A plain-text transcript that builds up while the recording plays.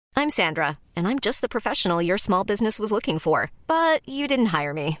I'm Sandra, and I'm just the professional your small business was looking for. But you didn't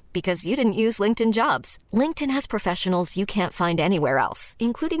hire me because you didn't use LinkedIn Jobs. LinkedIn has professionals you can't find anywhere else,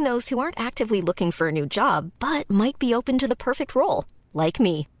 including those who aren't actively looking for a new job, but might be open to the perfect role, like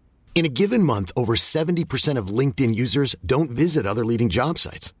me. In a given month, over 70% of LinkedIn users don't visit other leading job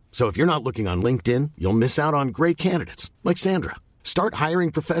sites. So if you're not looking on LinkedIn, you'll miss out on great candidates like Sandra. Start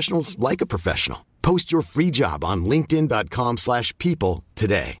hiring professionals like a professional. Post your free job on linkedin.com/people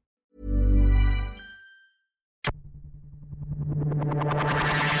today.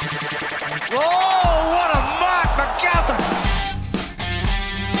 Oh, what a mark, McGuffin!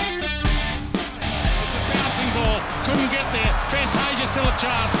 It's a bouncing ball, couldn't get there. Fantasia still a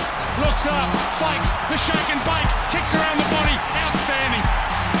chance. Looks up, fakes, the shake and bake, kicks around the body, outstanding.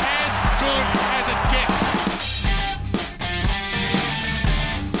 As good as it gets.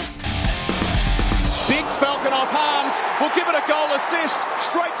 Big Falcon off Harms will give it a goal assist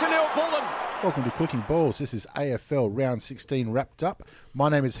straight to Neil Bullen. Welcome to Clicking Balls. This is AFL Round 16 wrapped up. My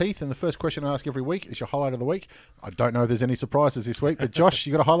name is Heath, and the first question I ask every week is your highlight of the week. I don't know if there's any surprises this week, but Josh,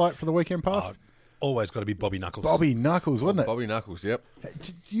 you got a highlight for the weekend past? Always got to be Bobby Knuckles. Bobby Knuckles, wasn't it? Bobby Knuckles, yep.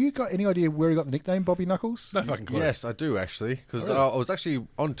 Did you got any idea where he got the nickname Bobby Knuckles? No fucking clue. Yes, I do actually, because I was actually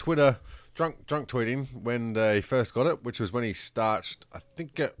on Twitter drunk tweeting when he first got it, which was when he starched, I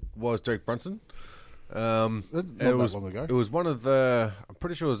think it was Derek Brunson. Not that long ago. It was one of the, I'm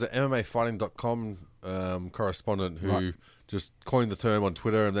pretty sure it was the MMAfighting.com correspondent who just coined the term on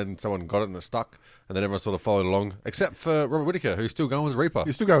Twitter, and then someone got it and it stuck, and then everyone sort of followed along, except for Robert Whittaker, who's still going with Reaper.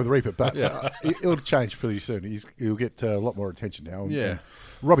 He's still going with Reaper, but it'll change pretty soon. He'll get a lot more attention now. Yeah.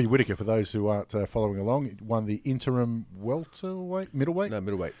 Robbie Whittaker, for those who aren't following along, won the interim middleweight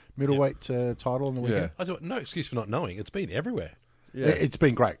title on the weekend. Yeah. I thought, no excuse for not knowing. It's been everywhere. Yeah. It's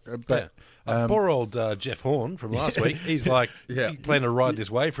been great, but Poor old Jeff Horn from last week. He's like, he's planning to ride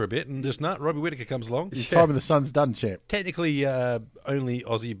this wave for a bit, and just Robbie Whittaker comes along. Your time in the sun's done, champ. Technically, only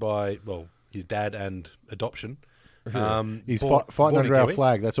Aussie by, his dad and adoption. He's fighting under our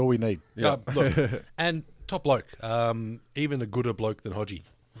flag. That's all we need. Yeah. Look, and top bloke. Even a gooder bloke than Hodgie.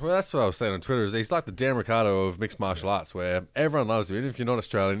 Well, that's what I was saying on Twitter. Is he's like the Dan Ricciardo of mixed martial arts, where everyone loves him, even if you're not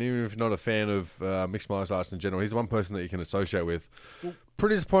Australian, even if you're not a fan of mixed martial arts in general. He's the one person that you can associate with.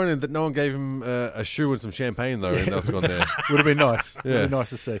 Pretty disappointed that no one gave him a shoe and some champagne, though, in the octagon there. Would have been nice. Would have been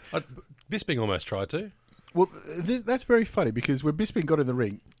nice to see. Bisping almost tried to. Well, that's very funny, because when Bisping got in the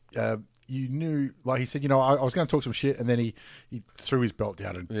ring, you knew, like he said, I was going to talk some shit, and then he threw his belt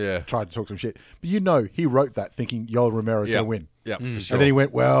down and tried to talk some shit. But he wrote that thinking Yoel Romero's going to win. Yeah, for sure. And then he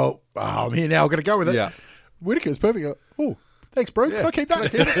went, I'm here now, I'm going to go with it. Yeah. Whittaker's perfect. Oh, thanks, bro. Can I keep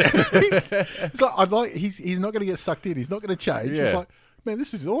that? It's like, he's not going to get sucked in. He's not going to change. Yeah. He's like, man,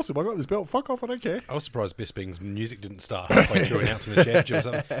 this is awesome. I got this belt. Fuck off. I don't care. I was surprised Bisping's music didn't start halfway through announcing the championship or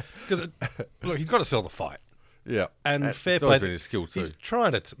something. Because, look, he's got to sell the fight. Yeah. And fair it's play. been his skill too. He's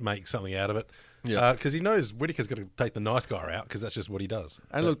trying to make something out of it. Yeah. Because he knows Whittaker's going to take the nice guy out, because that's just what he does.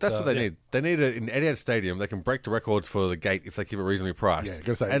 And look, that's what they need. They need it in Etihad Stadium. They can break the records for the gate if they keep it reasonably priced. Yeah,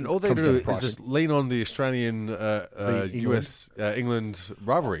 gotta say, and all they do is just lean on the Australian US England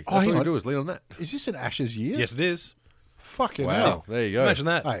rivalry. That's all they do is lean on that. Is this an Ashes year? Yes, it is. Fucking Wow, hell. there you go. Imagine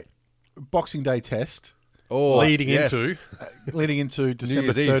that. Hey, Boxing Day test. Oh, leading yes. into December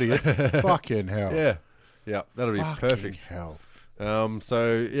Year's Eve. 30th. Fucking hell. Yeah, that'll be Fucking perfect. hell. I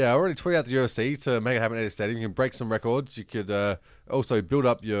already tweeted out the UFC to make it happen at Etihad Stadium. You can break some records. You could also build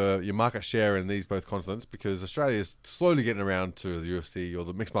up your market share in these both continents, because Australia is slowly getting around to the UFC or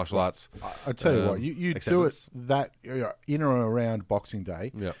the mixed martial arts. I tell you what, you do it that in or around Boxing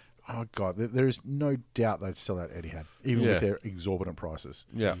Day. Yeah. Oh God, there is no doubt they'd sell out Etihad, even with their exorbitant prices.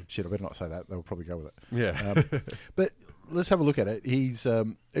 Yeah. Shit, I better not say that. They'll probably go with it. Yeah. But let's have a look at it. He's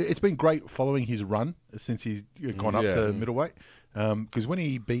it's been great following his run since he's gone up to middleweight. Because when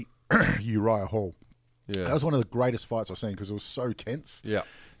he beat Uriah Hall, that was one of the greatest fights I've seen, because it was so tense. Yeah.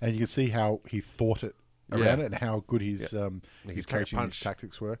 And you can see how he thought it around it, and how good his coaching, his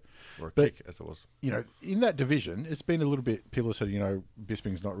tactics were. Or a But, kick, as it was. In that division, it's been a little bit, people have said,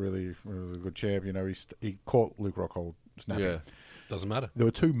 Bisping's not really a good champ. He caught Luke Rockhold snapping. Yeah. Doesn't matter. There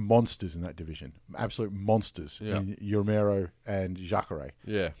were two monsters in that division, absolute monsters, in Romero and Jacare.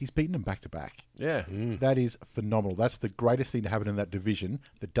 Yeah. He's beaten them back to back. Yeah. That is phenomenal. That's the greatest thing to happen in that division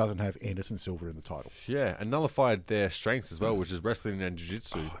that doesn't have Anderson Silva in the title. Yeah, and nullified their strengths as well, which is wrestling and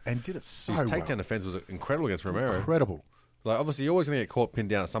jiu-jitsu. And did it so His well. takedown defense was incredible against Romero. Incredible. Like, obviously, you're always going to get caught pinned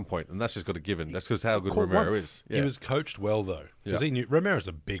down at some point, and that's just got a given. That's because how good Caught Romero once. is. He was coached well, though, because he knew Romero's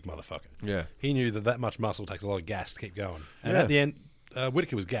a big motherfucker. Yeah. He knew that much muscle takes a lot of gas to keep going. And at the end,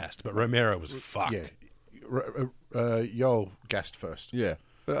 Whittaker was gassed, but Romero was fucked. Yeah. Yoel gassed first. Yeah.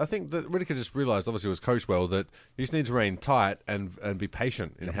 But I think that Whittaker just realised, obviously, was coached well, that you just need to remain tight and be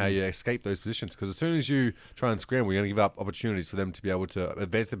patient in how you escape those positions. Because as soon as you try and scramble, you're going to give up opportunities for them to be able to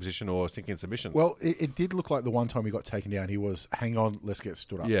advance the position or sink in submissions. Well, it did look like the one time he got taken down, he was, hang on, let's get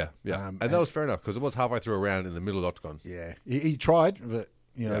stood up. Yeah. And that was fair enough, because it was halfway through a round in the middle of the octagon. Yeah. He tried, but,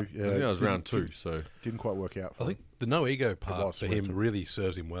 you know. I think that was round 2, so. Didn't quite work out for him. I think the no ego part for him really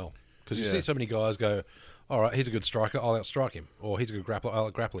serves him well. Because you see so many guys go, all right, he's a good striker, I'll outstrike him. Or he's a good grappler, I'll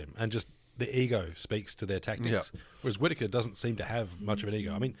outgrapple him. And just the ego speaks to their tactics. Whereas Whittaker doesn't seem to have much of an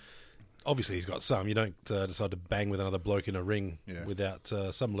ego. I mean, obviously he's got some. You don't decide to bang with another bloke in a ring without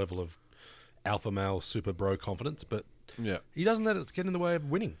some level of alpha male super bro confidence. But he doesn't let it get in the way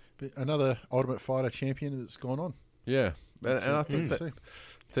of winning. But another Ultimate Fighter champion that's gone on. Yeah. And I think that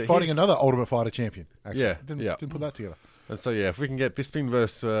fighting another Ultimate Fighter champion, actually. Yeah. Didn't put that together. And so, if we can get Bisping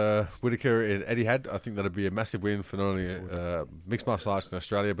versus Whittaker in Etihad, I think that'd be a massive win for not only mixed martial arts in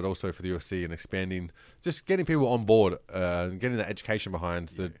Australia, but also for the UFC and expanding, just getting people on board and getting that education behind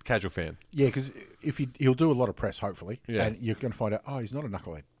the casual fan. Yeah, because he'll do a lot of press, hopefully, and you're going to find out, he's not a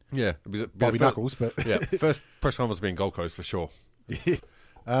knucklehead. Yeah. Bobby Knuckles, but... first press conference being Gold Coast, for sure. Yeah.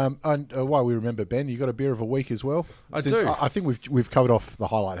 And while we remember, Ben, you got a beer of a week as well. I do. I think we've covered off the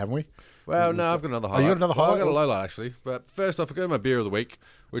highlight, haven't we? Well, no, I've got another highlight. You got another highlight? I've got a low light, actually. But first off, I got my beer of the week,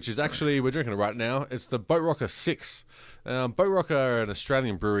 which is actually, we're drinking it right now. It's the Boat Rocker 6. Boat Rocker are an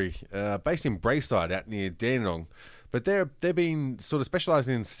Australian brewery based in Braeside out near Dandenong. But they've been sort of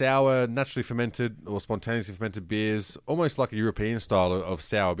specialising in sour, naturally fermented or spontaneously fermented beers, almost like a European style of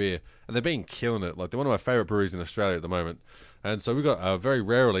sour beer. And they've been killing it. Like, they're one of my favourite breweries in Australia at the moment. And so we've got a very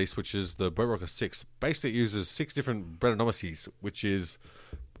rare release, which is the Boat Rocker 6. Basically, it uses 6 different Brettanomyces, which is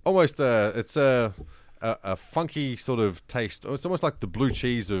almost it's a funky sort of taste. It's almost like the blue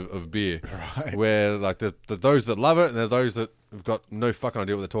cheese of beer, right. Where like the those that love it and there are those that have got no fucking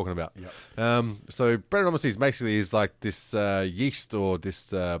idea what they're talking about. Yep. So Brettanomyces basically is like this yeast or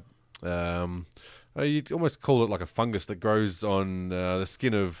this you'd almost call it like a fungus that grows on the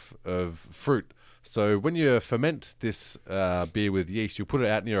skin of fruit. So when you ferment this beer with yeast, you put it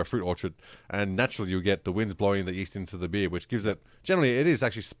out near a fruit orchard, and naturally you'll get the winds blowing the yeast into the beer, which gives it, generally it is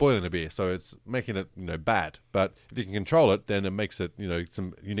actually spoiling the beer, so it's making it bad. But if you can control it, then it makes it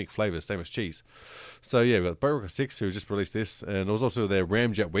some unique flavours, same as cheese. So yeah, we've got Boat Rocker 6 who just released this, and it was also their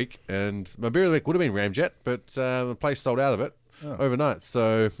Ramjet week, and my beer of the week would have been Ramjet, but the place sold out of it. Overnight,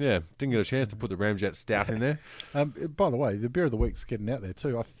 so didn't get a chance to put the Ramjet Stout in there. By the way, the beer of the week's getting out there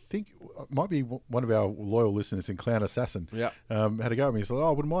too. I think it might be one of our loyal listeners in Clown Assassin. Had a go at me. He said, "I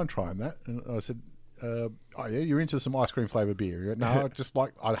wouldn't mind trying that." And I said, "Oh yeah, you're into some ice cream flavored beer?" He went, "No,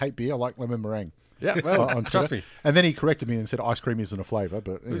 I hate beer. I like lemon meringue." Yeah, well, trust me. And then he corrected me and said ice cream isn't a flavour,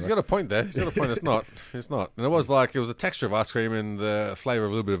 but anyway. He's got a point there. He's got a point. It's not. It's not. And it was a texture of ice cream and the flavour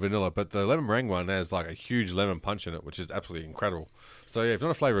of a little bit of vanilla, but the lemon meringue one has like a huge lemon punch in it, which is absolutely incredible. So yeah, if you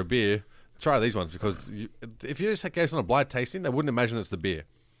want a flavour of beer, try these ones, because if you just gave someone a blind tasting, they wouldn't imagine it's the beer.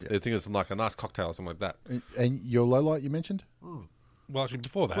 Yeah. They think it's like a nice cocktail or something like that. And your low light you mentioned? Well, actually,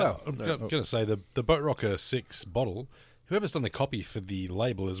 before that, I'm going to say the Boat Rocker 6 bottle, whoever's done the copy for the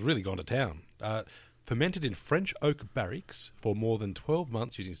label has really gone to town. Fermented in French oak barriques for more than 12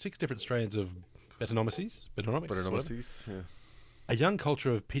 months using 6 different strains of Brettanomyces. Yeah. A young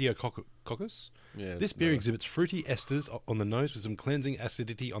culture of Pediococcus. Yeah, this beer exhibits fruity esters on the nose with some cleansing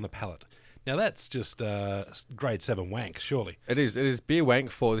acidity on the palate. Now that's just grade 7 wank, surely. It is beer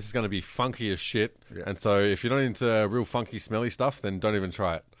wank for this is going to be funky as shit. Yeah. And so if you're not into real funky, smelly stuff, then don't even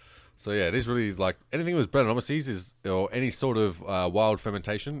try it. So yeah, it is really like anything with Brettanomyces or any sort of wild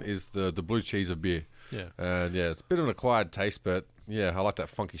fermentation is the blue cheese of beer. Yeah. And yeah, it's a bit of an acquired taste, but yeah, I like that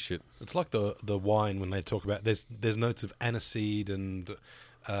funky shit. It's like the wine when they talk about there's notes of aniseed and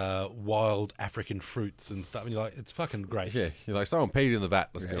wild African fruits and stuff. And you're like, it's fucking great. Yeah, you're like, someone peed in the vat,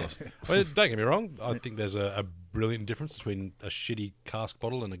 let's be honest. Well, don't get me wrong, I think there's a brilliant difference between a shitty cask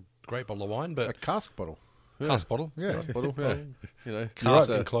bottle and a great bottle of wine. But a cask bottle? Yeah. Cask bottle? Yeah. Cask bottle, yeah. Cask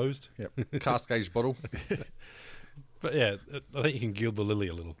enclosed. Yep. Cask aged bottle. But yeah, I think you can gild the lily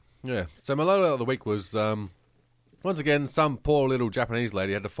a little. Yeah. So my low light of the week was... once again, some poor little Japanese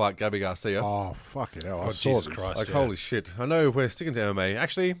lady had to fight Gabby Garcia. Oh, fucking hell. Jesus Christ. Like, holy shit. I know we're sticking to MMA.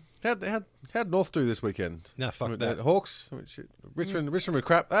 Actually, how'd North do this weekend? No, fuck that. Hawks? Richmond with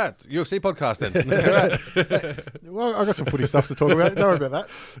crap. It's UFC podcast then. Well, I got some footy stuff to talk about. Don't worry about that.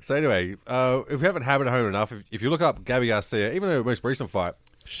 So anyway, if you haven't hammered home enough, if you look up Gabby Garcia, even her most recent fight,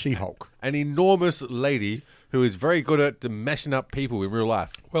 She-Hulk. An enormous lady who is very good at messing up people in real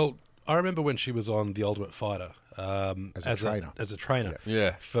life. Well, I remember when she was on The Ultimate Fighter, as a trainer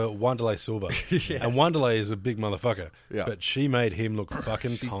Yeah. for Wanderlei Silva. Yes. And Wanderlei is a big motherfucker. Yeah. But she made him look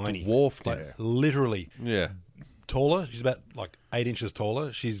fucking tiny. Dwarfed him. Literally. Yeah. Taller. She's about 8 inches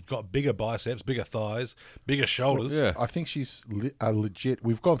taller. She's got bigger biceps, bigger thighs, bigger shoulders. Yeah. I think she's legit.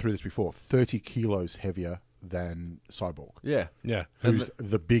 We've gone through this before. 30 kilos heavier than Cyborg. Yeah. Yeah. Who's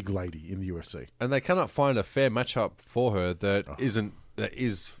the big lady in the UFC. And they cannot find a fair matchup for her that isn't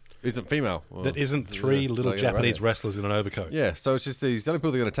female. That isn't three little Japanese wrestlers in an overcoat. Yeah, so it's just the only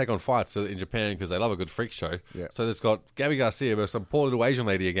people they're going to take on fights in Japan because they love a good freak show. Yeah. So there's got Gabby Garcia versus some poor little Asian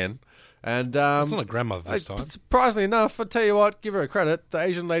lady again. And it's not a grandmother this time. Surprisingly enough, I tell you what, give her a credit, the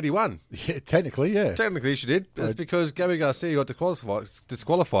Asian lady won. Yeah, technically, yeah. Technically she did. It's because Gabby Garcia got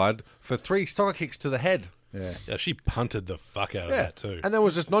disqualified for 3 soccer kicks to the head. Yeah. She punted the fuck out of that too. And then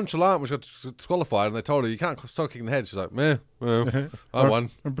was just nonchalant when she got disqualified, and they told her, you can't soccer kick in the head. She's like, meh, well, I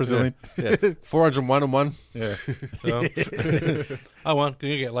won. I'm Brazilian. Yeah. 401 and 1. Yeah. I won. Can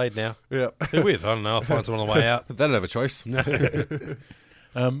you get laid now? Yeah. Who with? I don't know. I'll find someone on the way out. They don't have a choice.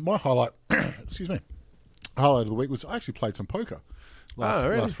 My highlight, highlight of the week was I actually played some poker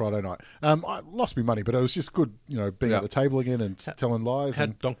last Friday night. I lost me money, but it was just good, being at the table again and telling lies.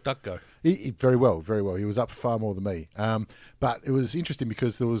 How'd Donk Duck go? He very well, very well. He was up far more than me. But it was interesting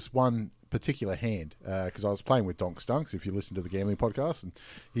because there was one particular hand, because I was playing with Donk Stunks, if you listen to the gambling podcast, and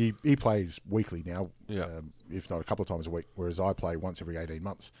he plays weekly now, if not a couple of times a week, whereas I play once every 18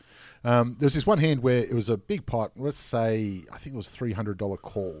 months. There's this one hand where it was a big pot, let's say, I think it was a $300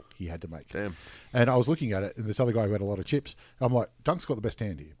 call he had to make. Damn. And I was looking at it, and this other guy who had a lot of chips, I'm like, Dunk's got the best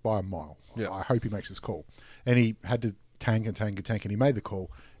hand here, by a mile. Yeah. I hope he makes this call. And he had to tank, and he made the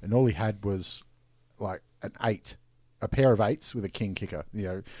call, and all he had was like an 8. A pair of 8s with a king kicker.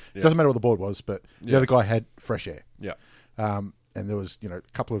 It doesn't matter what the board was, but the other guy had fresh air. Yeah. And there was, a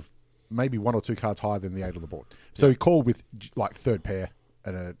couple of, maybe 1 or 2 cards higher than the 8 on the board. So he called with like third pair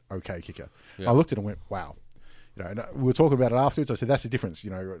and an okay kicker. Yeah. I looked at it and went, wow. And we were talking about it afterwards. I said, that's the difference.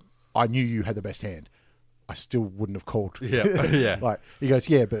 I knew you had the best hand. I still wouldn't have called. Yeah. Yeah. Like he goes,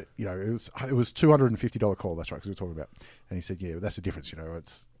 yeah, but it was $250 call. That's right, because we were talking about. And he said, yeah, that's the difference.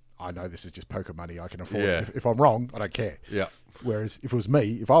 I know this is just poker money. I can afford it. If I'm wrong, I don't care. Yeah. Whereas if it was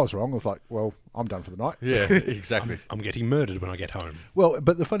me, if I was wrong, I was like, well, I'm done for the night. Yeah, exactly. I'm getting murdered when I get home. Well,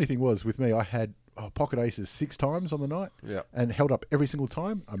 but the funny thing was with me, I had pocket aces 6 times on the night. Yeah. And held up every single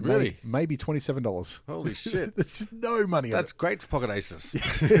time. Really? Maybe $27. Holy shit. There's just no money. That's great for pocket aces.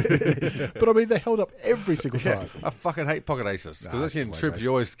 But I mean, they held up every single time. I fucking hate pocket aces because that's in trips. mate.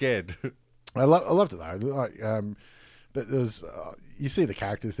 You're always scared. I loved it though. But there's, you see the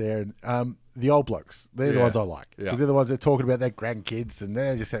characters there, and the old blokes. They're the ones I like because they're the ones that are talking about their grandkids and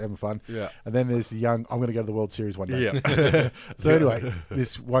they're just having fun. Yeah. And then there's the young. I'm going to go to the World Series one day. Yeah. So anyway,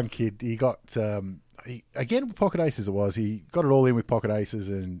 this one kid, he got again with pocket aces. He got it all in with pocket aces,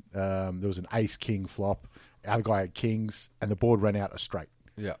 and there was an ace king flop. The other guy had kings, and the board ran out a straight.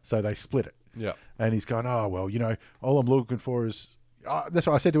 Yeah. So they split it. Yeah. And he's going, oh well, all I'm looking for is. That's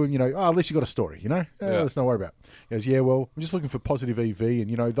what I said to him, at least you got a story, let's not worry about it. He goes, yeah, well, I'm just looking for positive EV,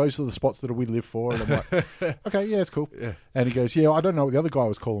 and, those are the spots that we live for. And I'm like, okay, yeah, it's cool. Yeah. And he goes, yeah, I don't know what the other guy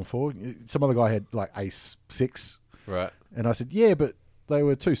was calling for. Some other guy had, like, ace 6. Right. And I said, yeah, but they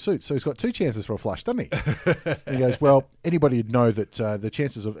were 2 suits, so he's got 2 chances for a flush, doesn't he? And he goes, well, anybody would know that the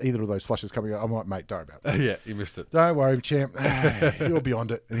chances of either of those flushes coming out, I'm like, mate, don't worry about it. Yeah, you missed it. Don't worry, champ. You're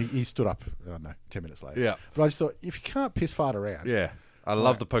beyond it. And he stood up, I don't know, 10 minutes later. Yeah. But I just thought, if you can't piss fart around. Yeah. I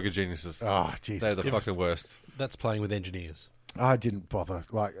love the poker geniuses. Oh, Jesus. They're the fucking worst. That's playing with engineers. I didn't bother.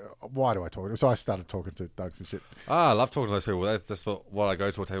 Like, why do I talk? So I started talking to Doug's and shit. I love talking to those people. That's what I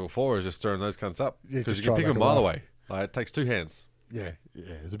go to a table for, is just stirring those cunts up. Because you can pick them a mile away. Like, it takes 2 hands. Yeah,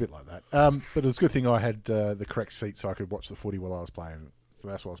 it's a bit like that. But it was a good thing I had the correct seat so I could watch the footy while I was playing. So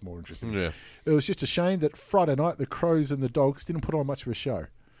that's what was more interesting. Yeah. It was just a shame that Friday night the Crows and the Dogs didn't put on much of a show.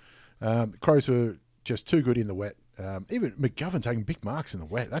 The Crows were just too good in the wet. Even McGovern taking big marks in the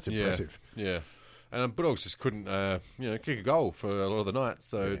wet. That's impressive. Yeah. And Bulldogs just couldn't, kick a goal for a lot of the night,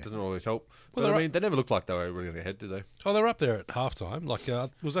 so it doesn't always help. But Well, they never looked like they were really going to head, did they? Oh, they were up there at halftime. Like,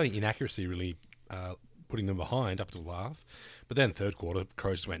 it was only inaccuracy really putting them behind up to the half. But then third quarter,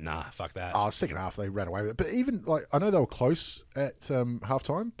 Crows just went, nah, fuck that. Second half they ran away with it. But even I know they were close at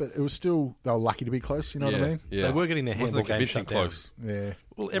halftime, but it was still they were lucky to be close. You know what I mean? Yeah. They were getting their handball game shut down. Close. Yeah.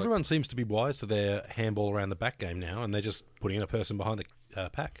 Well, everyone seems to be wise to their handball around the back game now, and they're just putting in a person behind the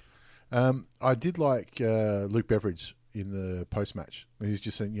pack. I did like Luke Beveridge in the post match. He's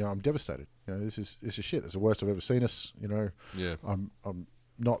just saying, I'm devastated. This is shit. It's the worst I've ever seen us. Yeah. I'm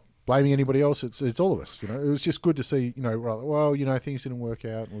not blaming anybody else. It's all of us. It was just good to see. Things didn't work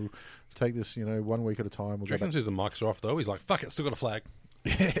out. take this, 1 week at a time. We'll Do you reckon as the mics are off, though, he's like, fuck it, still got a flag.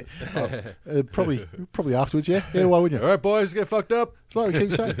 Probably afterwards, yeah. Yeah, why wouldn't you? All right, boys, get fucked up. It's like we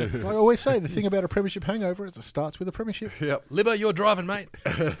keep saying. I always say, the thing about a premiership hangover is it starts with a premiership. Yep. Libba, you're driving, mate.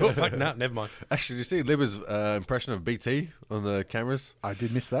 Oh, fuck, no, never mind. Actually, did you see Libba's impression of BT on the cameras? I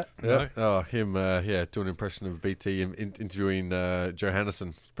did miss that. Yeah. Oh, him, doing an impression of BT interviewing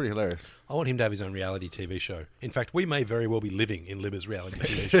Johannesson. It's pretty hilarious. I want him to have his own reality TV show. In fact, we may very well be living in Libba's reality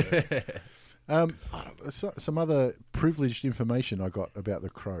TV show. Some other privileged information I got about the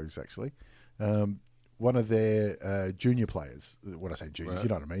Crows, actually. One of their junior players, when I say juniors, right. You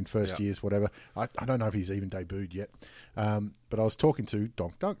know what I mean, first years, whatever. I don't know if he's even debuted yet. But I was talking to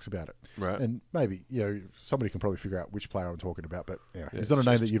Donk Dunks about it. Right. And maybe, somebody can probably figure out which player I'm talking about, but he's not a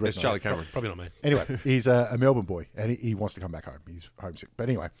name that you'd recognize. It's Charlie Cameron. Probably not me. Anyway, he's a Melbourne boy, and he wants to come back home. He's homesick. But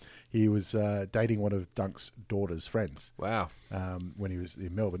anyway, he was dating one of Dunk's daughter's friends. Wow. When he was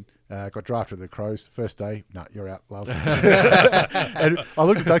in Melbourne. Got drafted to the Crows. First day, you're out, love. And I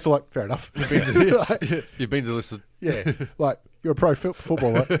looked at Dunks, like, fair enough. You've been delisted. Yeah. Like, you're a pro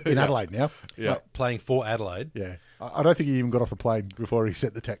footballer in Adelaide now. Yeah. Like, playing for Adelaide. Yeah. I don't think he even got off the plane before he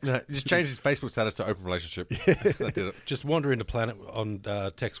sent the text. No, he just changed his Facebook status to open relationship. That did it. Just wander into Planet on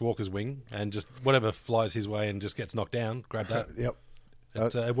Tex Walker's wing and just whatever flies his way and just gets knocked down, grab that. Yep.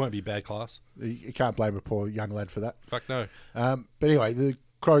 It won't be bad class. You can't blame a poor young lad for that. Fuck no. But anyway, the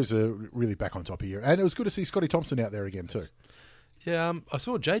Crows are really back on top here. And it was good to see Scotty Thompson out there again too. Yeah, I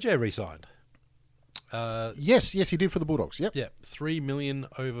saw JJ re-signed. Yes, he did for the Bulldogs. Yep. Yeah, $3 million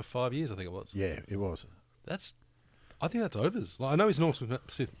over 5 years, I think it was. Yeah, it was. I think that's overs. Like, I know he's Norm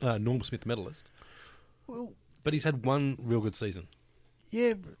Smith medalist, but he's had one real good season.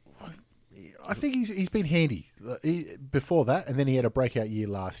 Yeah, I think he's been handy before that, and then he had a breakout year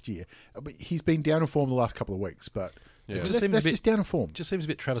last year. But he's been down in form the last couple of weeks. But that's just down in form. Just seems a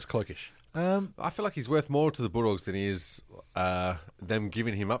bit Travis Cloakish. I feel like he's worth more to the Bulldogs than he is them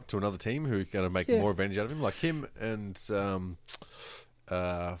giving him up to another team who are going to make more advantage out of him. Like him and who's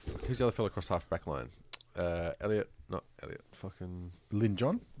the other fellow across half back line? Not Elliot. Fucking Lynn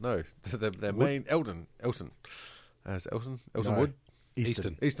John? No, their main Elton. Elton Wood.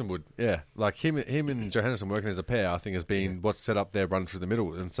 Easton Wood, yeah. Like him and Johannesson working as a pair, I think has been what's set up their run through the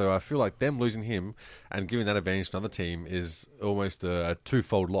middle. And so I feel like them losing him and giving that advantage to another team is almost a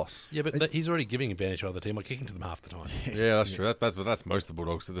twofold loss. Yeah, but he's already giving advantage to other team by kicking to them half the time. Yeah, that's true. That's most of the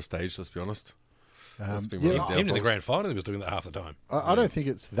Bulldogs at this stage, let's be honest. Even in the grand final, he was doing that half the time. I don't think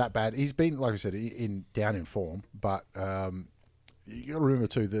it's that bad. He's been, like I said, down in form, but you got to remember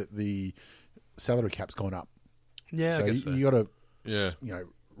too that the salary cap's gone up. Yeah, so I guess you got to,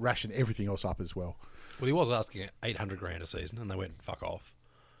 ration everything else up as well. Well, he was asking $800,000 a season, and they went fuck off.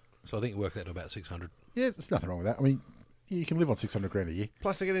 So I think it worked out to about 600. Yeah, there's nothing wrong with that. I mean, you can live on $600,000 a year.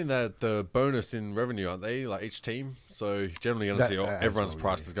 Plus, they're getting the bonus in revenue, aren't they? Like each team. So you're generally going to see everyone's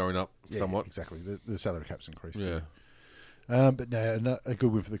prices going up somewhat. Exactly. The salary cap's increased. Yeah. But no, a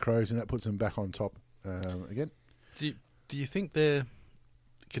good win for the Crows, and that puts them back on top again. Do you think they're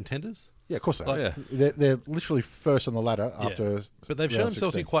contenders? Yeah, of course they are. They're literally first on the ladder after. But they've shown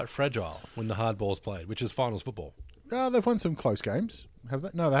themselves to be quite fragile when the hard ball's played, which is finals football. They've won some close games. Have they?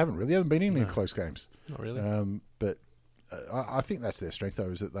 No, they haven't really. They haven't been in any close games. Not really. But I think that's their strength, though,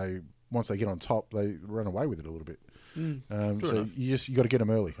 is that once they get on top, they run away with it a little bit. So you got to get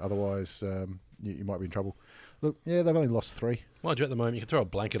them early, otherwise you might be in trouble. Look, they've only lost 3. Mind you, at the moment, you can throw a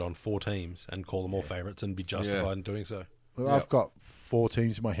blanket on 4 teams and call them all favourites and be justified in doing so. Well, I've got 4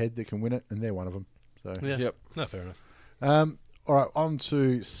 teams in my head that can win it, and they're one of them. So no, fair enough. All right, on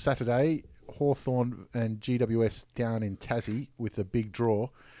to Saturday. Hawthorn and GWS down in Tassie with a big draw.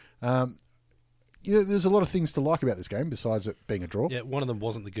 There's a lot of things to like about this game besides it being a draw. Yeah, one of them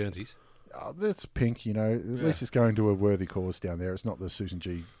wasn't the Guernseys. That's pink, At least it's going to a worthy cause down there. It's not the Susan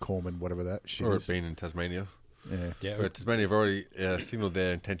G. Corman, whatever that shit is. Or it's been in Tasmania. Yeah. But Tasmania have already signalled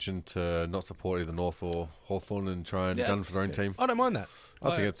their intention to not support either North or Hawthorn and try and gun for their own team. I don't mind that. I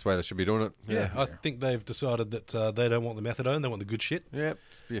think that's the way they should be doing it. Yeah, I think they've decided that they don't want the methadone, they want the good shit. Yeah,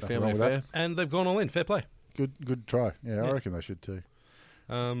 be a family affair. And they've gone all in. Fair play. Good try. Yeah, I reckon they should too.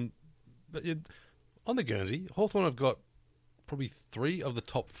 But on the Guernsey, Hawthorn have got probably 3 of the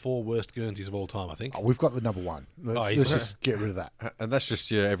top 4 worst Guernseys of all time, I think. We've got the number 1. Let's just get rid of that. And that's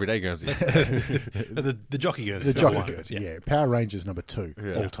just your everyday Guernsey. the jockey Guernsey. The jockey Guernsey, yeah. Power Rangers number 2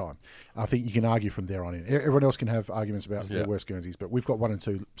 all time. I think you can argue from there on in. Everyone else can have arguments about their worst Guernseys, but we've got 1 and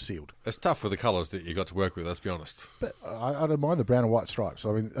 2 sealed. It's tough with the colours that you got to work with, let's be honest. But I don't mind the brown and white stripes.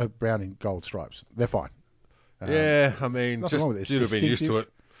 I mean, brown and gold stripes. They're fine. I mean, just you'd have been used to it.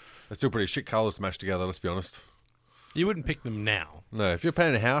 They're still pretty shit colours to mash together, let's be honest. You wouldn't pick them now. No, if you're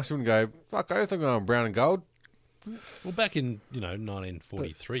painting a house, you wouldn't go, fuck, I think I'm going brown and gold. Well, back in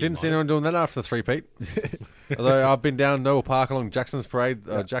 1943, didn't see anyone doing that after the three-peat. Although I've been down Noel Park along Jackson's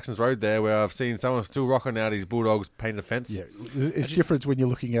Jackson's Road there, where I've seen someone still rocking out his Bulldogs painted fence. Yeah, it's different when you're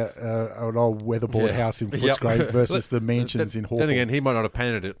looking at an old weatherboard house in Footscray versus the mansions in Hawthorn. Then again, he might not have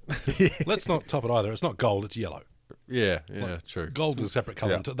painted it. Let's not top it either. It's not gold; it's yellow. Yeah, true. Gold is a separate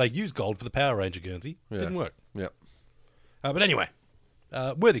colour. Yeah. They used gold for the Power Ranger Guernsey. Didn't work. Yeah. But anyway,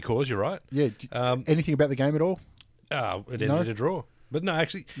 worthy cause. You're right. Yeah. Anything about the game at all? It ended a draw. But no,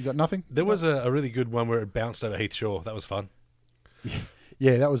 actually... You got nothing? There was a really good one where it bounced over Heath Shaw. That was fun.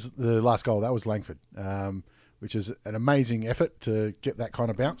 Yeah, that was the last goal. That was Langford, which is an amazing effort to get that kind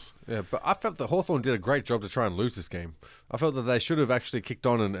of bounce. Yeah, but I felt that Hawthorn did a great job to try and lose this game. I felt that they should have actually kicked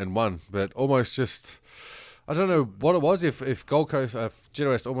on and won, but almost just... I don't know what it was, if Gold Coast,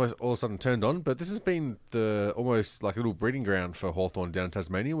 GWS almost all of a sudden turned on, but this has been the almost like a little breeding ground for Hawthorn down in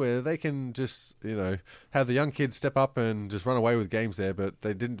Tasmania, where they can just, have the young kids step up and just run away with games there, but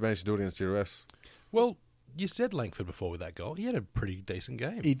they didn't manage to do it against GWS. Well, you said Langford before with that goal. He had a pretty decent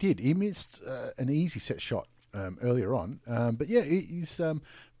game. He did. He missed an easy set shot earlier on, but yeah, he's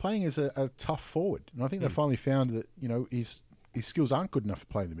playing as a tough forward, and I think they finally found that, his skills aren't good enough to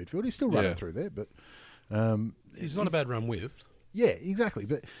play in the midfield. He's still running through there, but... he's not a bad run with. Yeah, exactly.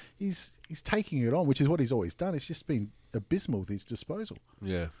 But he's taking it on, which is what he's always done. It's just been abysmal with his disposal.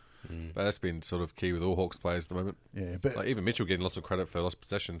 Yeah. But that's been sort of key with all Hawks players at the moment. Yeah, but like even Mitchell getting lots of credit for lost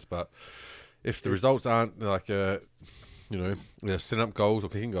possessions, but if the results aren't like setting up goals or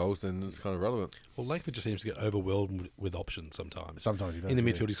kicking goals, then it's kind of relevant. Well, Langford just seems to get overwhelmed with options sometimes. Sometimes he does. Mm. In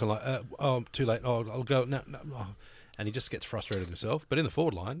the midfield, he's kind of like, too late. Oh, I'll go. No. And he just gets frustrated himself. But in the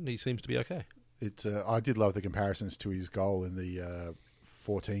forward line, he seems to be okay. I did love the comparisons to his goal in the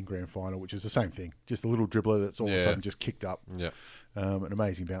 14 grand final, which is the same thing. Just a little dribbler that's all of a sudden just kicked up. Yeah. An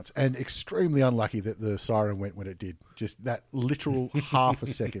amazing bounce. And extremely unlucky that the siren went when it did. Just that literal half a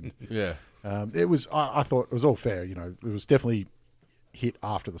second. Yeah. It was. I thought it was all fair. It was definitely hit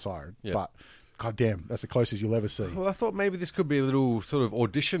after the siren. Yeah. But God damn, that's the closest you'll ever see. Well, I thought maybe this could be a little sort of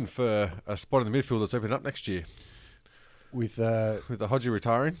audition for a spot in the midfield that's opening up next year. With the Hodgie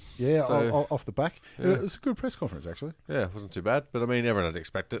retiring. Yeah, so, off the back. Yeah. It was a good press conference, actually. Yeah, it wasn't too bad. But, I mean, everyone had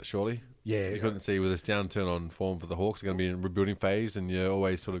expected it, surely. Yeah. You couldn't see with this downturn on form for the Hawks. They're going to be in a rebuilding phase, and you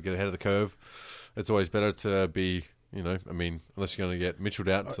always sort of get ahead of the curve. It's always better to be... unless you're going to get Mitchell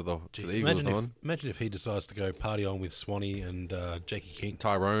out to the Eagles or someone. Imagine if he decides to go party on with Swanee and Jakey King.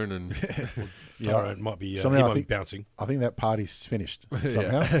 Tyrone and... Tyrone might be bouncing. I think that party's finished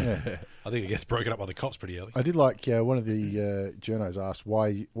somehow. Yeah. I think it gets broken up by the cops pretty early. I did like one of the journos asked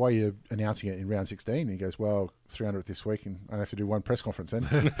why you're announcing it in round 16. And he goes, well, 300th this week and I have to do one press conference then.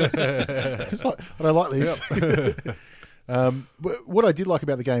 I don't like this. Yep. What I did like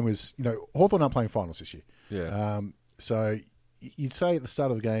about the game was, Hawthorn aren't playing finals this year. Yeah. So you'd say at the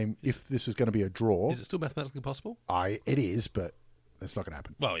start of the game, if this was going to be a draw... Is it still mathematically possible? It is, but it's not going to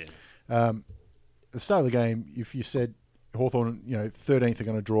happen. Well, yeah. At the start of the game, if you said Hawthorn, 13th are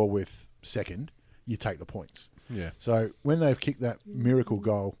going to draw with second, you take the points. Yeah. So when they've kicked that miracle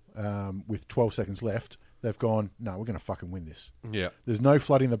goal with 12 seconds left, they've gone, no, we're going to fucking win this. Yeah. There's no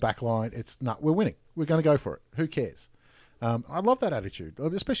flooding the back line. We're winning. We're going to go for it. Who cares? I love that attitude,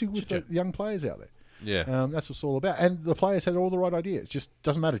 especially with the young players out there. Yeah. That's what it's all about. And the players had all the right ideas. Just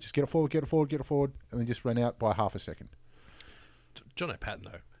doesn't matter. Just get it forward, and then just run out by half a second. John O'Patton,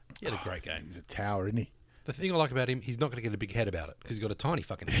 though, he had a great game. He's a tower, isn't he? The thing I like about him, he's not going to get a big head about it because he's got a tiny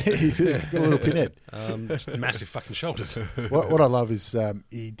fucking head. He's got a little pinhead. Massive fucking shoulders. What I love is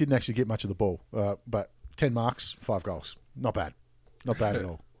he didn't actually get much of the ball, but 10 marks, 5 goals. Not bad. Not bad at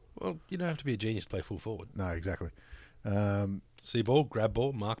all. Well, you don't have to be a genius to play full forward. No, exactly. See ball, grab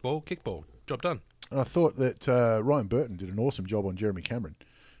ball, mark ball, kick ball. Job done. And I thought that Ryan Burton did an awesome job on Jeremy Cameron.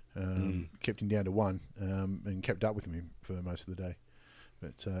 Kept him down to 1 and kept up with him for most of the day.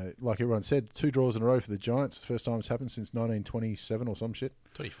 But like everyone said, 2 draws in a row for the Giants. The first time it's happened since 1927 or some shit.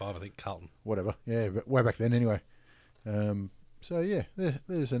 25, I think, Carlton. Whatever. Yeah, but way back then anyway. So, yeah,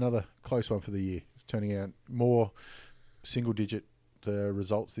 there's another close one for the year. It's turning out more single-digit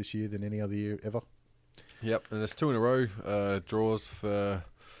results this year than any other year ever. Yep, and there's 2 in a row draws for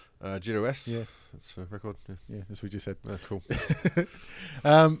GWS. Yeah. That's a record. Yeah, that's what we just said. Cool.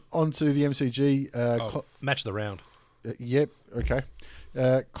 On to the MCG. Match of the round. Yep, okay.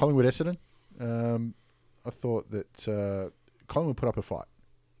 Collingwood Essendon. I thought that Collingwood put up a fight.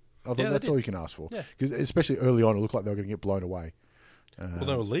 I thought that's all you can ask for. Yeah. Because especially early on, it looked like they were going to get blown away. Well,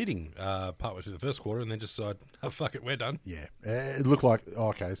 they were leading partway through the first quarter and then just decided, oh, fuck it, we're done. Yeah. It looked like,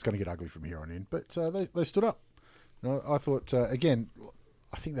 okay, it's going to get ugly from here on in. But they stood up. And I thought, again,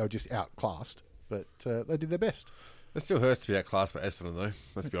 I think they were just outclassed, but they did their best. It still hurts to be outclassed by Essendon, though.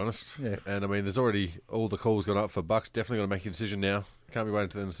 Let's be honest. Yeah. And I mean, there's already all the calls gone up for Bucks. Definitely got to make a decision now. Can't be waiting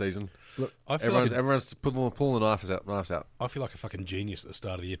to the end of the season. Look, everyone's pulling the knives out. I feel like a fucking genius at the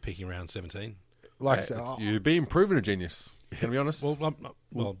start of the year, picking round 17. You're being proven a genius. Can I be honest?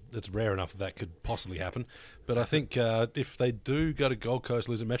 Well, it's rare enough that could possibly happen. But I think if they do go to Gold Coast,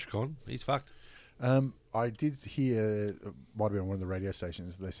 lose at Metricon, he's fucked. I did hear, it might have been on one of the radio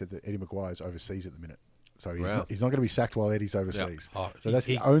stations, they said that Eddie Maguire's overseas at the minute. So he's not going to be sacked while Eddie's overseas. Yep. So that's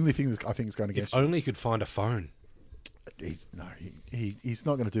the only thing that I think is going against him. If only he could find a phone. He's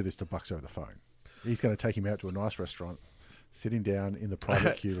not going to do this to Bucks over the phone. He's going to take him out to a nice restaurant, sit him down in the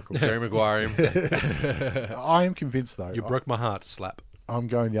private cubicle. Jerry Maguire him. I am convinced, though. You broke my heart, Slap. I'm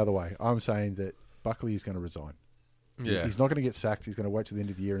going the other way. I'm saying that Buckley is going to resign. Yeah. He's not going to get sacked. He's going to wait till the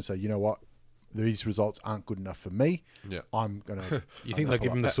end of the year and say, you know what? These results aren't good enough for me. Yeah. I'm going to... You think they'll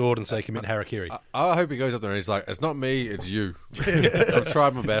give him the sword and say, commit harakiri? I hope he goes up there and he's like, it's not me, it's you. I've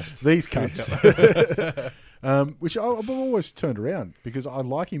tried my best. These cunts. Which I've always turned around because I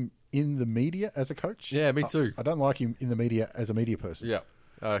like him in the media as a coach. Yeah, me too. I don't like him in the media as a media person. Yeah,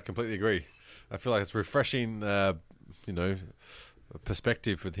 I completely agree. I feel like it's refreshing,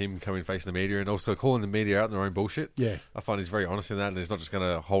 perspective with him coming facing the media and also calling the media out in their own bullshit. Yeah. I find he's very honest in that, and he's not just going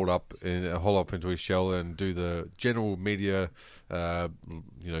to hold up into his shell and do the general media,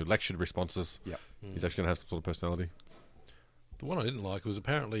 lectured responses. Yeah. He's actually going to have some sort of personality. The one I didn't like was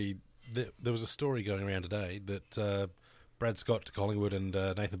apparently there was a story going around today that Brad Scott to Collingwood and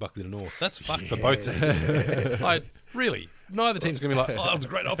Nathan Buckley to North. That's fucked for both teams. Like, really? Neither team's going to be like, oh, that was a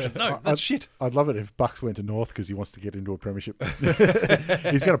great option. No, that's shit. I'd love it if Bucks went to North because he wants to get into a premiership.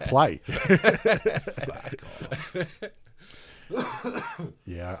 He's going to play.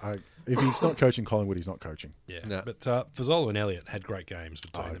 Yeah, if he's not coaching Collingwood, he's not coaching. Yeah, no. But Fazolo and Elliott had great games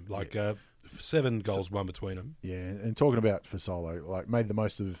between them. Like 7 goals won between them. Yeah, and talking about Fazolo, made the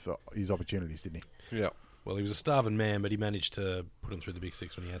most of his opportunities, didn't he? Yeah. Well, he was a starving man, but he managed to put him through the big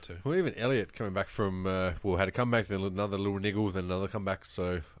six when he had to. Well, even Elliott coming back from, had a comeback, then another little niggle, then another comeback.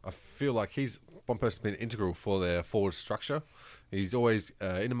 So I feel like he's one person been integral for their forward structure. He's always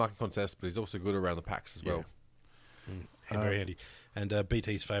in the marking contest, but he's also good around the packs as well. Very handy. And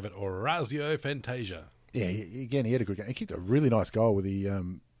BT's favourite, Orazio Fantasia. Yeah, again, he had a good game. He kicked a really nice goal with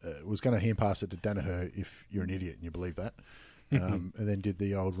the was going to hand pass it to Danaher if you're an idiot and you believe that, and then did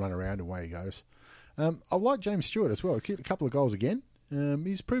the old run around and away he goes. I like James Stewart as well. He kicked a couple of goals again.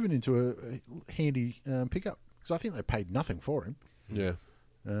 He's proven into a handy pickup because I think they paid nothing for him. Yeah.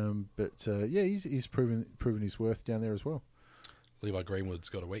 He's proven his worth down there as well. Levi Greenwood's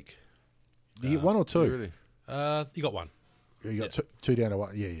got a week. Did you get one or two? Really? You got one. You got two down to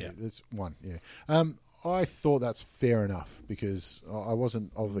one. Yeah. It's one. Yeah. I thought that's fair enough because I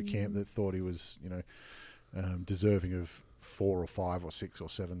wasn't of the camp that thought he was, deserving of 4 or 5 or 6 or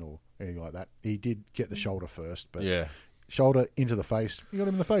 7 or anything like that. He did get the shoulder first, but shoulder into the face. You got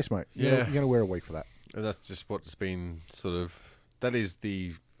him in the face, mate. You're going to wear a week for that. And that's just what's been that is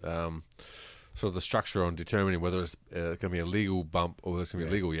the sort of the structure on determining whether it's going to be a legal bump or it's going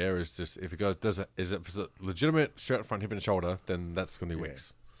to be illegal. Yeah, is just if it goes, is it legitimate shirt, front, hip, and shoulder? Then that's going to be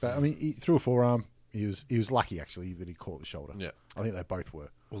weeks. But I mean, he threw a forearm. He was lucky actually that he caught the shoulder. Yeah, I think they both were.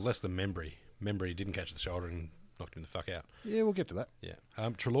 Well, less than Membry. Membry didn't catch the shoulder and knocked him the fuck out. Yeah, we'll get to that. Yeah,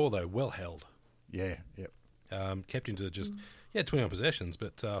 Treloar though well held. Yeah, yep. Kept him to just 21 possessions,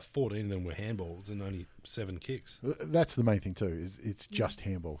 but 14 of them were handballs and only 7 kicks. That's the main thing too. It's just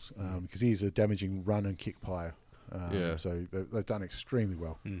handballs because he's a damaging run and kick player. So they've done extremely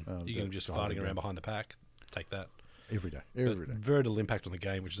well. You can just fighting around behind the pack. Take that every day. Very little impact on the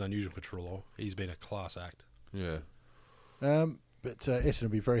game, which is unusual for Treloar. He's been a class act. Yeah. But Essendon will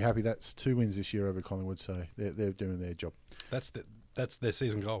be very happy. That's 2 wins this year over Collingwood, so they're doing their job. That's their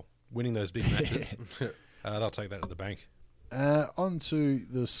season goal, winning those big matches. They'll take that at the bank. On to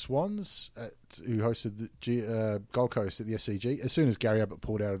the Swans, who hosted the Gold Coast at the SCG. As soon as Gary Ablett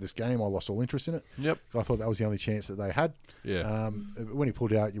pulled out of this game, I lost all interest in it. Yep. I thought that was the only chance that they had. Yeah. When he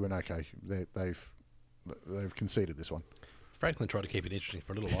pulled out, you went, okay, they've conceded this one. Franklin tried to keep it interesting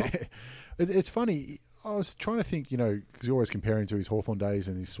for a little while. It's funny. I was trying to think, because you're always comparing to his Hawthorn days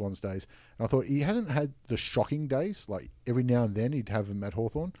and his Swans days. And I thought he hasn't had the shocking days. Like every now and then he'd have him at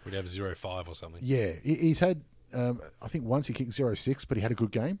Hawthorn. We'd have 0-5 or something. Yeah. He's had, I think once he kicked 0-6, but he had a good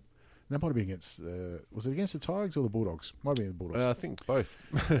game. And that might have been against, was it against the Tigers or the Bulldogs? Might have been the Bulldogs. I think both.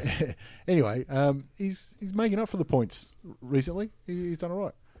 Anyway, he's making up for the points recently. He's done all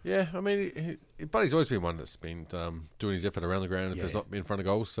right. Yeah, I mean, Buddy's always been one that's been doing his effort around the ground if there's not in front of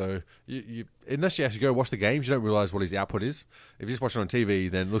goals. So you unless you actually go watch the games, you don't realise what his output is. If you just watch it on TV,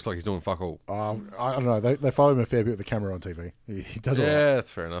 then it looks like he's doing fuck all. I don't know. They follow him a fair bit with the camera on TV. He does all right. Yeah,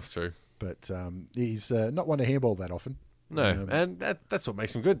 that's fair enough, true. But he's not one to handball that often. No, and that's what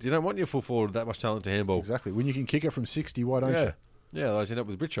makes him good. You don't want your full forward with that much talent to handball. Exactly. When you can kick it from 60, why don't you? Yeah, otherwise you end up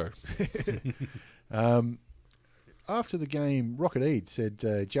with Richo. After the game, Rocket Eade said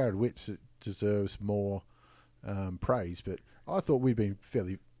Jared Witts deserves more praise, but I thought we'd been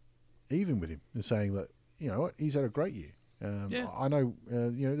fairly even with him in saying that, you know what, he's had a great year. I know,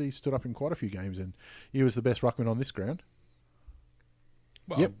 he stood up in quite a few games and he was the best ruckman on this ground.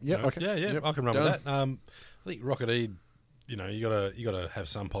 Well, okay. Yeah, I can run with that. I think Rocket Eade, you gotta have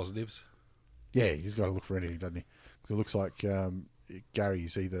some positives. Yeah, he's got to look for anything, doesn't he? Because it looks like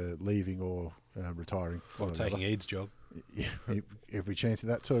Gary's either leaving or retiring. Or taking Eade's job. Yeah, every chance of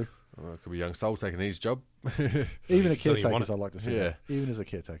that too. Well, it could be young Sol taking his job. Even a caretaker, I like to see. Yeah, even as a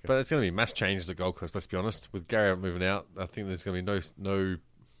caretaker. But it's going to be mass changes at Gold Coast. Let's be honest. With Gary moving out, I think there's going to be no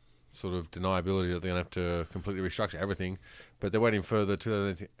sort of deniability that they're going to have to completely restructure everything. But they're waiting for the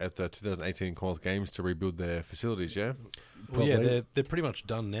 2018 Commonwealth Games to rebuild their facilities. Yeah. Well, yeah, they're pretty much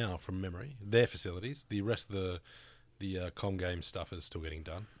done now from memory. Their facilities. The rest of the Com Games stuff is still getting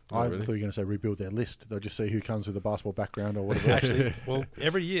done. I thought you were going to say rebuild their list. They'll just see who comes with a basketball background or whatever. Actually, well,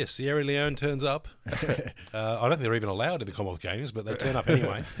 every year Sierra Leone turns up. I don't think they're even allowed in the Commonwealth Games, but they turn up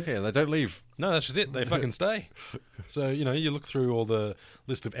anyway. Yeah, they don't leave. No, that's just it. They fucking stay. So, you look through all the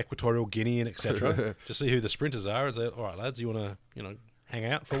list of Equatorial Guinea and etc. to see who the sprinters are and say, all right, lads, you want to, hang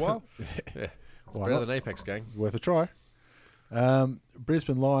out for a while? Yeah. It's better than Apex, gang. Worth a try.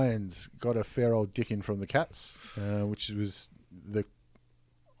 Brisbane Lions got a fair old dicking from the Cats, which was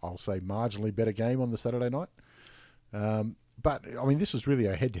I'll say marginally better game on the Saturday night. But, I mean, this was really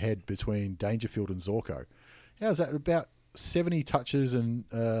a head-to-head between Dangerfield and Zorko. How's that? About 70 touches and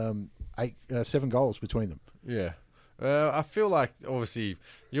 7 goals between them. Yeah. I feel like, obviously,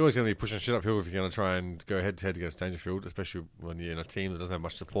 you're always going to be pushing shit uphill if you're going to try and go head-to-head against Dangerfield, especially when you're in a team that doesn't have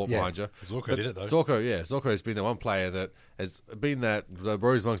much support behind you. Zorko did it, though. Zorko has been the one player that has been the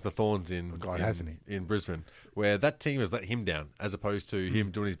rose amongst the thorns in Brisbane, where that team has let him down, as opposed to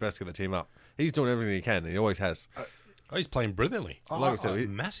him doing his best to get the team up. He's doing everything he can, and he always has. He's playing brilliantly. Like I said,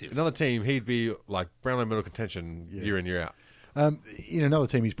 massive. Another team, he'd be like Brownlow medal contention year in, year out. In another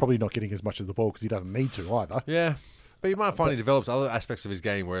team, he's probably not getting as much of the ball because he doesn't need to either. Yeah. But you might find he develops other aspects of his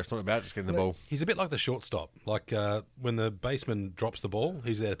game where it's not about just getting the ball. He's a bit like the shortstop. Like when the baseman drops the ball,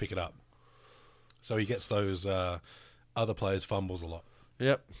 he's there to pick it up. So he gets those other players' fumbles a lot.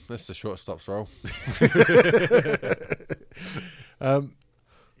 Yep, that's the shortstop's role.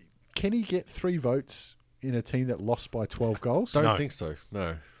 Can he get 3 votes in a team that lost by 12 goals? Don't think so,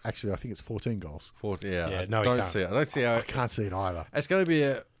 no. Actually, I think it's 14 goals. 14, no, don't see it. I don't see how. I can't see it either. It's going to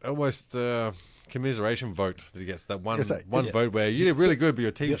be almost commiseration vote that he gets. That one vote where you're really good, but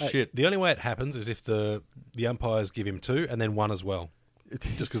your team's shit. The only way it happens is if the umpires give him 2 and then 1 as well.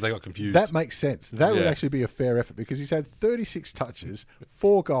 Just because they got confused. That makes sense. That would actually be a fair effort because he's had 36 touches,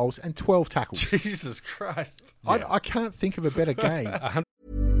 4 goals, and 12 tackles. Jesus Christ. I can't think of a better game.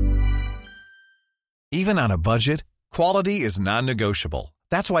 Even on a budget, quality is non-negotiable.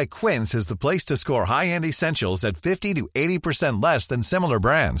 That's why Quince is the place to score high-end essentials at 50 to 80% less than similar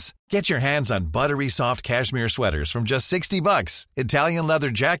brands. Get your hands on buttery soft cashmere sweaters from just $60, Italian leather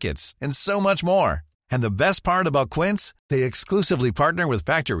jackets, and so much more. And the best part about Quince, they exclusively partner with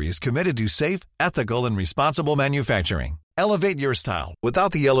factories committed to safe, ethical, and responsible manufacturing. Elevate your style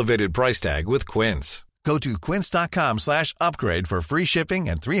without the elevated price tag with Quince. Go to quince.com/upgrade for free shipping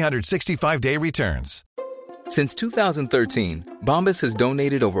and 365-day returns. Since 2013, Bombas has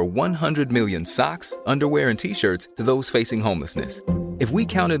donated over 100 million socks, underwear, and T-shirts to those facing homelessness. If we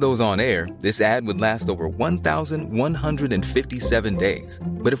counted those on air, this ad would last over 1,157 days.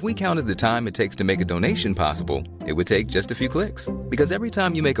 But if we counted the time it takes to make a donation possible, it would take just a few clicks. Because every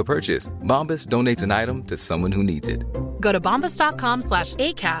time you make a purchase, Bombas donates an item to someone who needs it. Go to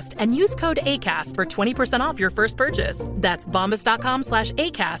bombas.com/ACAST and use code ACAST for 20% off your first purchase. That's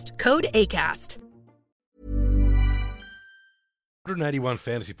bombas.com/ACAST, code ACAST. 181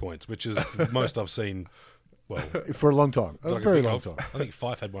 fantasy points, which is the most I've seen, well, for a long time. A very long time. I think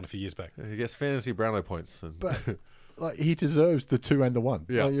Fife had one a few years back. He gets fantasy Brownlow points. But he deserves the 2 and the 1.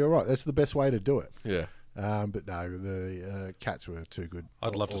 Yeah. You're right. That's the best way to do it. Yeah. But no, the Cats were too good.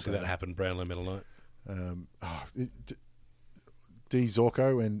 I'd love to see that happen, Brownlow Medal night. D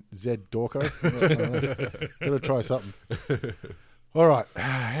Zorko and Z Dorko. Got to try something. All right.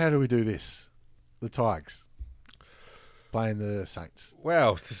 How do we do this? The Tigers. playing the Saints?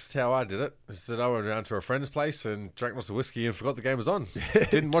 Well, this is how I did it. This is I went down to a friend's place and drank lots of whiskey and forgot the game was on.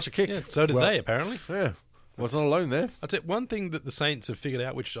 Didn't watch a kick. Yeah, so did they, apparently. Yeah. Well, it's not alone there. I'll tell you, one thing that the Saints have figured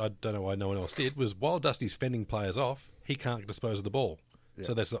out, which I don't know why no one else did, was while Dusty's fending players off, he can't dispose of the ball. Yeah.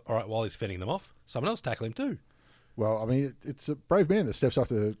 So that's all right. While he's fending them off, someone else tackle him too. Well, I mean, it's a brave man that steps up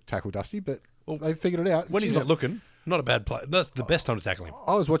to tackle Dusty, but they've figured it out. When he's not looking, not a bad play. That's the best time to tackle him.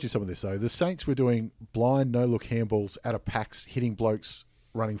 I was watching some of this, though. The Saints were doing blind, no-look handballs out of packs, hitting blokes,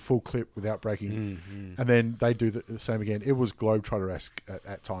 running full clip without breaking. And then they do the same again. It was Globetrotter-esque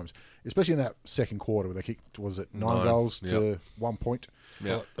at times, especially in that second quarter where they kicked, was it 9 goals to 1 point?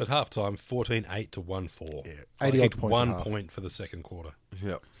 Yeah. Well, at halftime, 14-8 to 1-4. Yeah, 80-odd points. 1 point for the second quarter.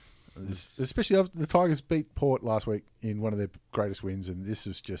 Yep. Especially after the Tigers beat Port last week in one of their greatest wins, and this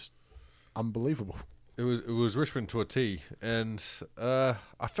was just unbelievable. It was Richmond to a T, and I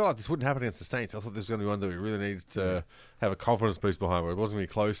felt like this wouldn't happen against the Saints. I thought this was going to be one that we really needed to have a confidence boost behind, where it wasn't going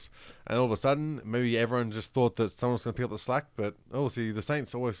to be close. And all of a sudden, maybe everyone just thought that someone was going to pick up the slack, but obviously the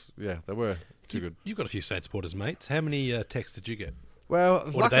Saints always, they were too good. You've got a few Saints supporters, mates. How many texts did you get?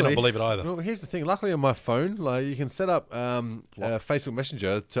 Well, or did they not believe it either? Well, here's the thing. Luckily, on my phone, you can set up Facebook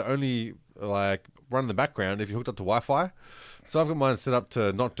Messenger to only run in the background if you're hooked up to Wi-Fi. So I've got mine set up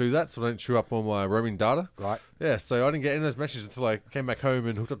to not do that, so I don't chew up all my roaming data. Right. Yeah. So I didn't get any of those messages until I came back home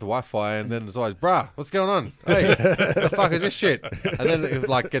and hooked up to Wi-Fi, and then it's always, "Bruh, what's going on? Hey, what the fuck is this shit?" And then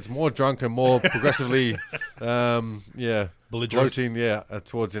it gets more drunk and more progressively, bloating,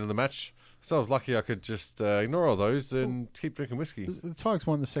 towards the end of the match. So I was lucky I could just ignore all those and keep drinking whiskey. The Tigers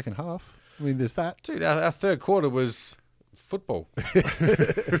won the second half. I mean, there's that. Dude, our third quarter was football.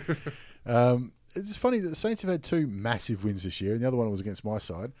 It's funny that the Saints have had 2 massive wins this year, and the other one was against my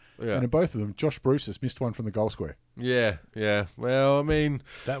side. Yeah. And in both of them, Josh Bruce has missed one from the goal square. Yeah. Well, I mean,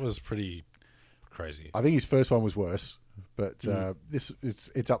 that was pretty crazy. I think his first one was worse, but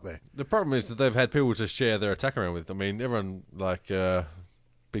it's up there. The problem is that they've had people to share their attack around with. I mean, everyone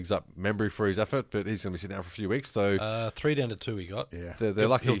bigs up Membry for his effort, but he's going to be sitting out for a few weeks. So 3 down to 2 he got. Yeah, they're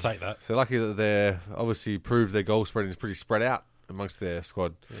lucky. He'll take that. They're lucky that they're obviously proved their goal spreading is pretty spread out amongst their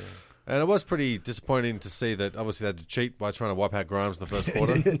squad. Yeah. And it was pretty disappointing to see that obviously they had to cheat by trying to wipe out Grimes in the first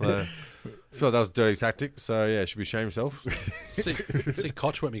quarter. I feel like that was a dirty tactic. So, should be ashamed himself. see,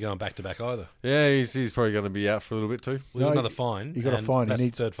 Koch won't be going back-to-back either. Yeah, he's probably going to be out for a little bit too. Well, another fine. He got a fine. That's he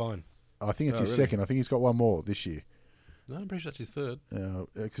needs third fine. I think it's his second. I think he's got one more this year. No, I'm pretty sure that's his third.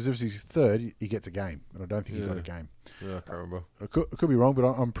 Because if it's his third, he gets a game. And I don't think he's got a game. Yeah, I can't remember. I could be wrong, but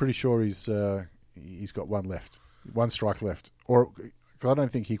I'm pretty sure he's got one left. 1 strike left. Or... I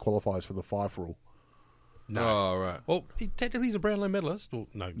don't think he qualifies for the 5 rule. No. Oh, right. Well, technically he's a Brownlow medalist. Well,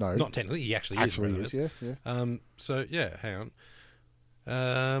 no, not technically. He actually is. Yeah. So, hang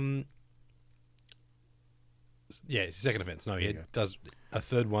on. It's his second offence. No, he does. A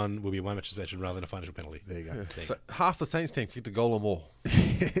third one will be a 1-match suspension rather than a financial penalty. There you go. So half the Saints team kicked a goal or more.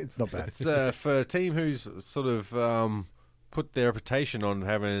 It's not bad. It's for a team who's sort of put their reputation on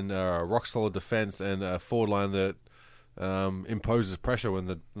having a rock-solid defence and a forward line that imposes pressure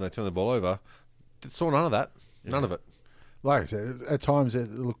when they turn the ball over. Saw none of that. None of it. Like I said, at times it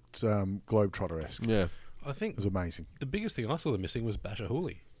looked Globetrotter-esque. Yeah. I think it was amazing. The biggest thing I saw them missing was Basher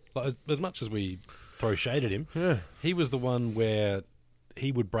Hooley. Like, as much as we throw shade at him, he was the one where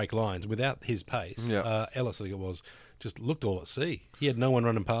he would break lines without his pace. Ellis, I think it was, just looked all at sea. He had no one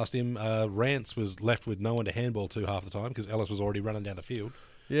running past him. Rance was left with no one to handball to half the time because Ellis was already running down the field.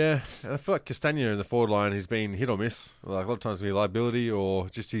 Yeah, and I feel like Castagna in the forward line has been hit or miss. Like a lot of times, be a liability or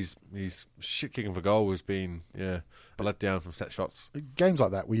just his shit kicking for goal has been a letdown from set shots. Games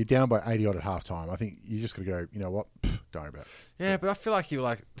like that where you're down by 80-odd at half time, I think you just got to go, you know what, don't worry about it. Yeah, but I feel like you're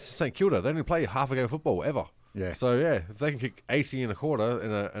like St Kilda. They didn't play half a game of football ever. Yeah. So if they can kick 80 in a quarter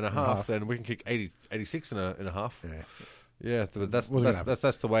and a half, then we can kick 86 in a half. Yeah. Yeah, but that's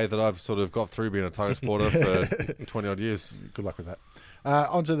the way that I've sort of got through being a Tiger supporter for 20 odd years. Good luck with that.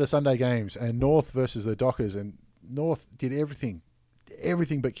 On to the Sunday games and North versus the Dockers, and North did everything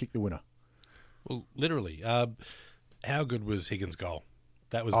but kick the winner. Well, literally, how good was Higgins' goal?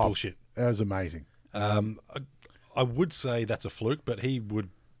 That was bullshit. That was amazing. I would say that's a fluke, but he would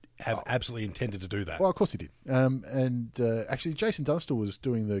have absolutely intended to do that. Well, of course he did. Actually, Jason Dunstall was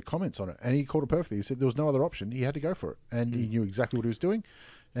doing the comments on it, and he called it perfectly. He said there was no other option. He had to go for it, and he knew exactly what he was doing,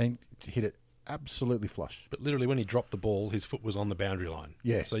 and hit it absolutely flush. But literally, when he dropped the ball, his foot was on the boundary line.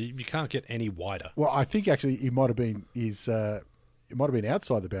 Yeah. So you can't get any wider. Well, I think actually it might have been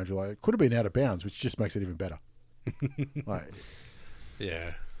outside the boundary line. It could have been out of bounds, which just makes it even better.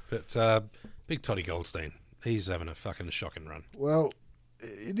 Yeah. But big Toddy Goldstein, he's having a fucking shocking run. Well,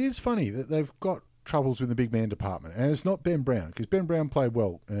 it is funny that they've got troubles with the big man department, and it's not Ben Brown, because Ben Brown played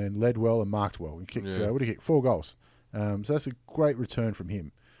well and led well and marked well and kicked. What did he kick? 4 goals. So that's a great return from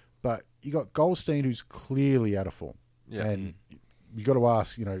him. But you got Goldstein, who's clearly out of form, and you got to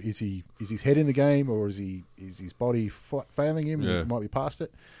ask, is his head in the game, or is his body failing him? He might be past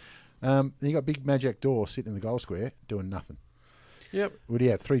it. Then you got big Majak Daw sitting in the goal square doing nothing. Yep. Would he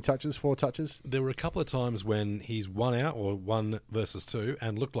have 3 touches, 4 touches? There were a couple of times when he's 1 out or 1 versus 2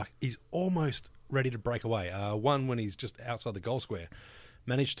 and looked like he's almost ready to break away. One when he's just outside the goal square,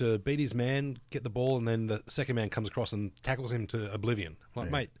 managed to beat his man, get the ball, and then the second man comes across and tackles him to oblivion.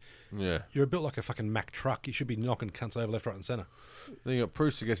 Mate, you're built like a fucking Mack truck. You should be knocking cunts over left, right, and centre. Then you got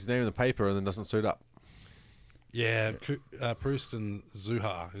Proust, who gets his name in the paper and then doesn't suit up. Yeah, Proust and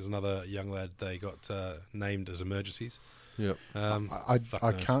Zuha is another young lad. They got named as emergencies. Yep.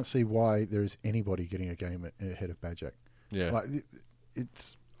 I can't see why there is anybody getting a game ahead of Majak. Yeah.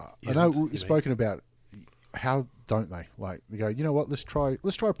 It's. I know we've spoken about how don't they? They go, you know what? Let's try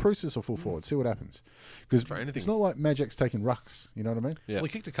Proust as a full forward, see what happens. Because it's not like Majak's taking rucks. You know what I mean? Yeah. Well, he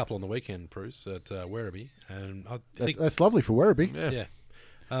kicked a couple on the weekend, Proust, at Werribee, and I think that's lovely for Werribee. Yeah.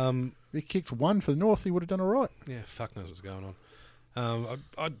 He kicked 1 for the North. He would have done all right. Yeah. Fuck knows what's going on.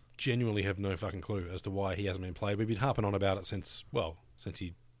 I genuinely have no fucking clue as to why he hasn't been played. We've been harping on about it since round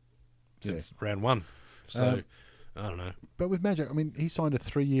 1. So I don't know. But with Majak, I mean, he signed a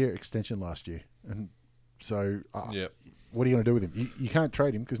 3-year extension last year, and so what are you going to do with him? You can't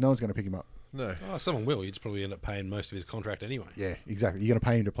trade him because no one's going to pick him up. No. Oh, someone will. You'd probably end up paying most of his contract anyway. Yeah, exactly. You're going to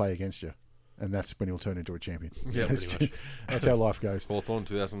pay him to play against you, and that's when he'll turn into a champion. Yeah, pretty much. That's how life goes. Hawthorn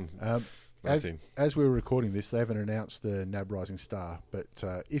 2019. As we were recording this, they haven't announced the NAB Rising Star, but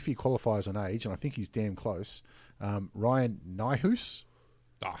if he qualifies on age, and I think he's damn close, Ryan Nyhus.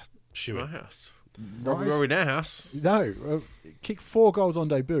 Nyhus. Robbie Nyhus. No, kicked 4 goals on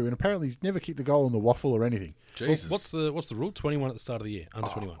debut, and apparently he's never kicked a goal on the waffle or anything. Jesus. Well, what's the rule? 21 at the start of the year, under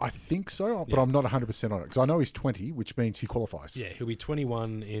 21. I think so, but I'm not 100% on it because I know he's 20, which means he qualifies. Yeah, he'll be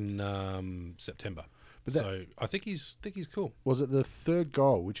 21 in September. So I think he's cool. Was it the 3rd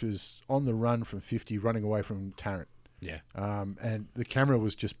goal, which was on the run from 50, running away from Tarrant? Yeah. And the camera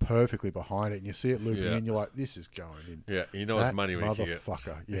was just perfectly behind it, and you see it looping in. You're like, this is going in. Yeah, you know it's money when you kick it.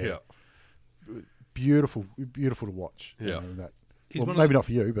 Motherfucker. Yeah. Beautiful to watch. Yeah. Maybe not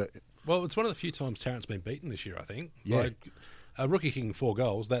for you, but well, it's one of the few times Tarrant's been beaten this year. I think. Yeah. A rookie kicking 4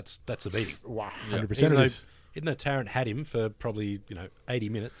 goals. That's a beating. 100% it is. Even though Tarrant had him for probably 80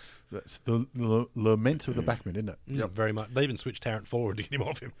 minutes. That's the lament of the backman, isn't it? Yep, very much. They even switched Tarrant forward to get him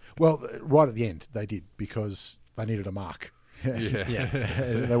off him. Well, right at the end they did because they needed a mark. Yeah.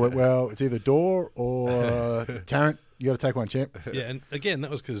 They went, well, it's either Daw or Tarrant. You got to take one, champ. Yeah, and again that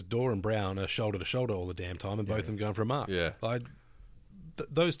was because Daw and Brown are shoulder to shoulder all the damn time, and both of them going for a mark. Yeah.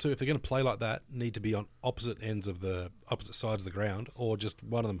 Those two, if they're going to play like that, need to be on opposite ends of the opposite sides of the ground, or just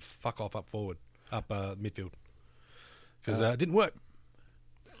one of them fuck off up forward, up midfield. Because it didn't work.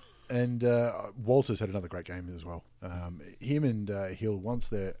 And Walters had another great game as well. Him and Hill, once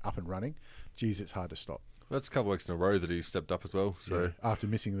they're up and running, geez, it's hard to stop. That's a couple of weeks in a row that he stepped up as well. So after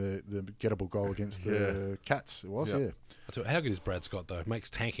missing the gettable goal against the Cats, it was, I tell you, how good is Brad Scott, though? Makes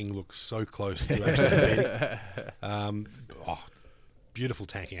tanking look so close to actually beating. Beautiful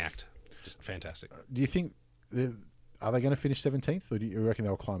tanking act. Just fantastic. Do you think, are they going to finish 17th, or do you reckon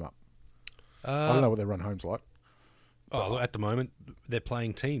they'll climb up? I don't know what their run home's like. At the moment, they're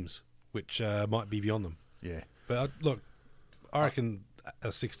playing teams, which might be beyond them. Yeah. But look, I reckon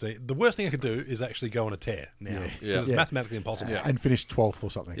a 16. The worst thing I could do is actually go on a tear now. Because it's mathematically impossible. And finish 12th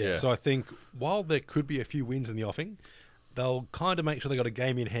or something. Yeah. So I think while there could be a few wins in the offing, they'll kind of make sure they got a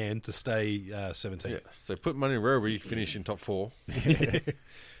game in hand to stay 17th. Yeah. So put money where we finish in top 4. They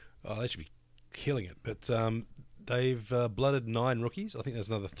should be killing it. But they've blooded 9 rookies. I think there's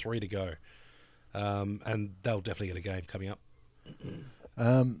another 3 to go. And they'll definitely get a game coming up.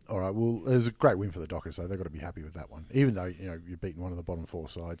 All right. Well, it was a great win for the Dockers, so they've got to be happy with that one. Even though you're beating one of the bottom 4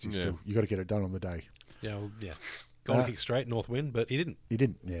 sides, you got to get it done on the day. Yeah. Goal kick straight, North win, but he didn't. He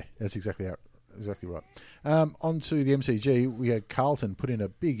didn't. Yeah, that's exactly right. On to the MCG, we had Carlton put in a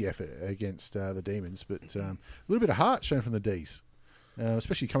big effort against the Demons, but a little bit of heart shown from the D's,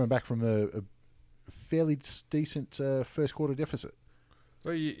 especially coming back from a fairly decent first quarter deficit.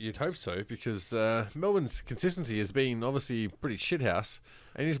 Well, you'd hope so, because Melbourne's consistency has been obviously pretty shithouse,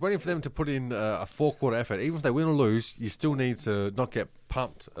 and he's waiting for them to put in a 4-quarter effort. Even if they win or lose, you still need to not get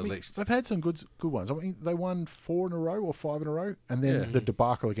pumped at least. They've had some good ones. I mean, they won 4 in a row or 5 in a row, and then the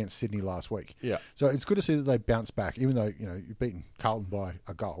debacle against Sydney last week. Yeah. So it's good to see that they bounced back, even though you've beaten Carlton by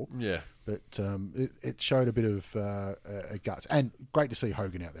a goal. Yeah. But it showed a bit of guts, and great to see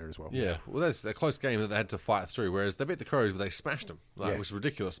Hogan out there as well. Yeah, well, that's a close game that they had to fight through. Whereas they beat the Crows, but they smashed them, which was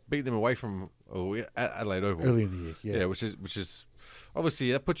ridiculous. Beat them away from Adelaide Oval early in the year. Yeah, which is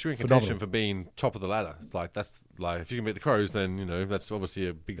obviously that puts you in contention for being top of the ladder. It's like that's like if you can beat the Crows, then that's obviously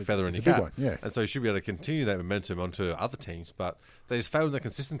a big feather in your cap. One, yeah. And so you should be able to continue that momentum onto other teams, but they just failed in that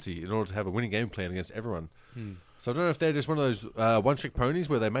consistency in order to have a winning game plan against everyone. So I don't know if they're just one of those one-trick ponies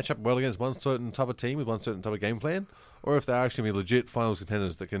where they match up well against one certain type of team with one certain type of game plan, or if they're actually be legit finals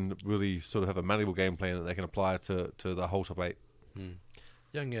contenders that can really sort of have a malleable game plan that they can apply to the whole top 8.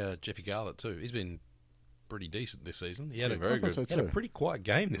 Young Jeffy Garlett too. He's been pretty decent this season. He had, very good. He had a pretty quiet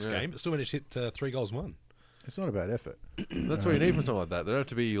game this game, but still managed to hit 3 goals won. It's not a bad effort. That's what you need from something like that. They don't have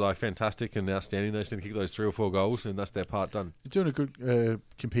to be like fantastic and outstanding. They just need to kick those 3 or 4 goals, and that's their part done. You're doing a good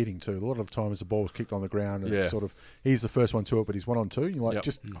competing too. A lot of the times the ball's kicked on the ground, and it's sort of he's the first one to it, but he's 1 on 2. You're like,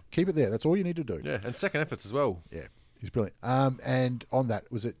 just keep it there. That's all you need to do. Yeah, and second efforts as well. Yeah, he's brilliant. And on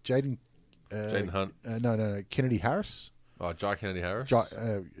that, was it Jaden Hunt? No, Kennedy Harris. Oh, Jai Kennedy Harris.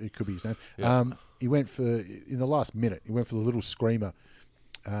 It could be his name. Yeah. He went for in the last minute. He went for the little screamer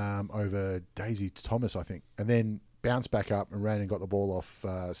over Daisy Thomas, I think, and then bounced back up and ran and got the ball off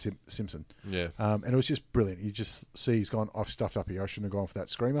Simpson. Yeah. And it was just brilliant. You just see he's gone, I've stuffed up here. I shouldn't have gone for that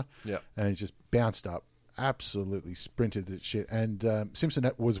screamer. Yeah. And he just bounced up, absolutely sprinted at shit. And Simpson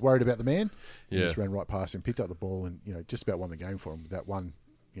was worried about the man. He just ran right past him, picked up the ball, and just about won the game for him with that one.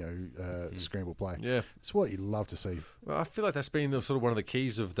 Scramble play. Yeah. It's what you love to see. Well, I feel like that's been sort of one of the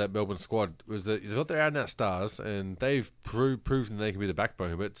keys of that Melbourne squad was that they've got their out-and-out stars and they've proven they can be the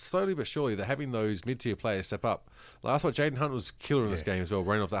backbone, but slowly but surely they're having those mid-tier players step up. Like, I thought Jaden Hunt was killer in this game as well,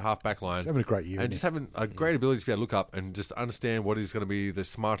 running off that half-back line. He's having a great year. And just having a great ability to be able to look up and just understand what is going to be the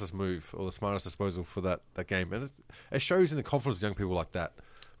smartest move or the smartest disposal for that game. And it shows in the confidence of young people like that.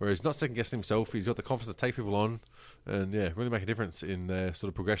 Where he's not second-guessing himself, he's got the confidence to take people on and, really make a difference in their sort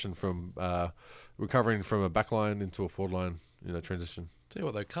of progression from recovering from a back line into a forward line, transition. Tell you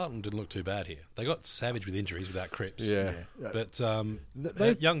what, though, Carlton didn't look too bad here. They got savage with injuries without Cripps. Yeah. But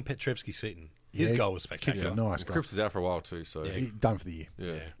young Petrevski-Seton, his goal was spectacular. Nice goal. Cripps is out for a while too, so... He's done for the year.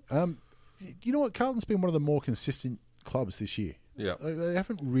 Yeah. You know what? Carlton's been one of the more consistent clubs this year. Yeah. They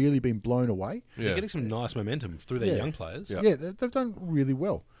haven't really been blown away. Yeah. They're getting some nice momentum through their young players. Yeah, they've done really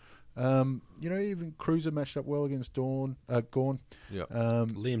well. Even Cruiser matched up well against Gawn. Yeah.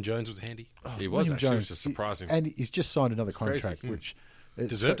 Liam Jones was handy. He was actually just surprising. And he's just signed another contract, which...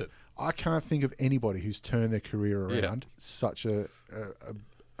 Deserved it. I can't think of anybody who's turned their career around such a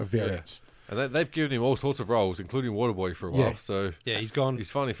variance. And they've given him all sorts of roles, including Waterboy for a while. So he's gone. He's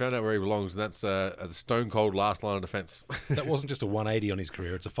finally found out where he belongs, and that's a stone cold last line of defence. That wasn't just a 180 on his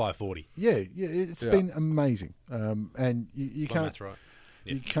career; it's a 540. Yeah, it's been amazing. And you can't. That's right.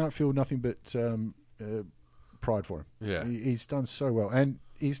 You can't feel nothing but pride for him. Yeah, he's done so well, and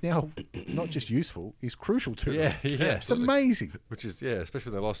he's now not just useful; he's crucial too. Yeah, it's amazing. Which is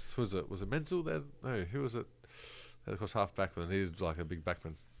especially when they lost. Was it Menzel? Then no, who was it? Of course, half backman. He's like a big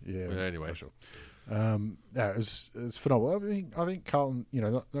backman. Yeah. Anyway, sure. It's phenomenal. I think Carlton,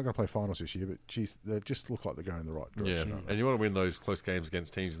 not going to play finals this year, but geez, they just look like they're going in the right direction. Yeah, and you want to win those close games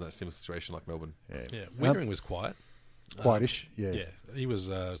against teams in that similar situation like Melbourne. Yeah. Wintering was quiet. Quietish, yeah. Yeah, he was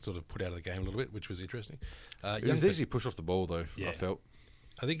sort of put out of the game a little bit, which was interesting. It was easy to push off the ball, though, I felt.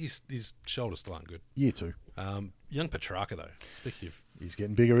 I think his shoulders still aren't good. Year 2. Young Petrarca, though. Speaking of... He's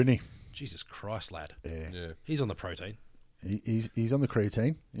getting bigger, isn't he? Jesus Christ, lad. Yeah. He's on the protein. He's on the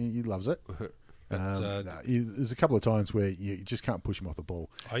creatine. He loves it. There's a couple of times where you just can't push him off the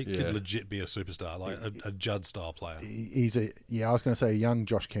ball. He could legit be a superstar, like a Judd-style player. I was going to say a young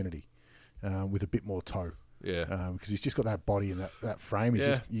Josh Kennedy with a bit more toe. Yeah. Because he's just got that body and that frame.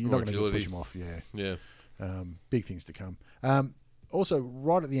 You're not going to push him off. Yeah. Big things to come. Also,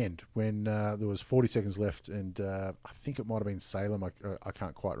 right at the end, when there was 40 seconds left, and I think it might have been Salem, I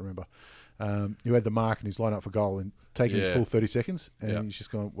can't quite remember, who had the mark and he's lined up for goal and taking his full 30 seconds, and he's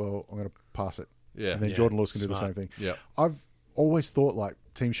just going, well, I'm going to pass it. Yeah. And then Jordan Lewis can do the same thing. Yeah. I've always thought like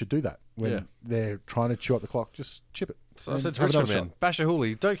teams should do that when they're trying to chew up the clock. Just chip it. So I said to Richmond, man, Basher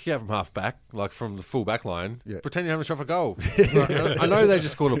Hooley, don't kick out from half back, like from the full back line. Yeah. Pretend you're having a shot for goal. I know they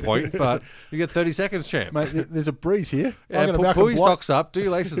just scored a point, but you get 30 seconds, champ. Mate, there's a breeze here. Yeah, pull your socks up, do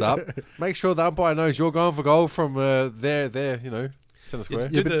your laces up, make sure the umpire knows you're going for goal from there, centre square.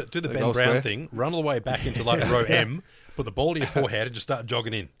 Do the Ben Brown square thing, run all the way back into like row M, put the ball to your forehead and just start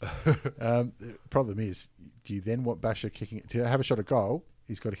jogging in. The problem is, do you then want Basher kicking it? To have a shot at goal,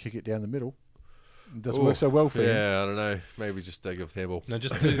 he's got to kick it down the middle. It doesn't work so well for him. Yeah, I don't know. Maybe just take off the handball. No,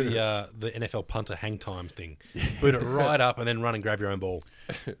 just do the NFL punter hang times thing. Boot it right up and then run and grab your own ball.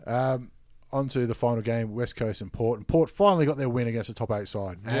 On to the final game, West Coast and Port. And Port finally got their win against the top 8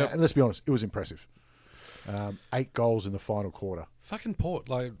 side. And let's be honest, it was impressive. 8 goals in the final quarter. Fucking Port.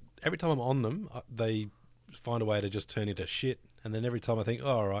 Like, every time I'm on them, they find a way to just turn into shit. And then every time I think,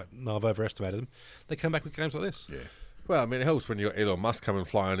 all right, no, I've overestimated them, they come back with games like this. Yeah. Well, I mean, it helps when you got Elon Musk coming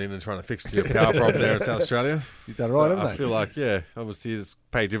flying in and trying to fix your power problem there in South Australia. You've done right, haven't they? I feel like, obviously he's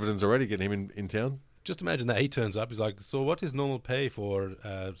paid dividends already getting him in town. Just imagine that he turns up, he's like, so what is normal pay for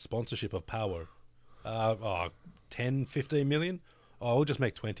sponsorship of power? 10, 15 million? Oh, we'll just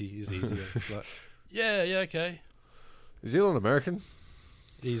make 20 is easier. Like, yeah, okay. Is Elon American?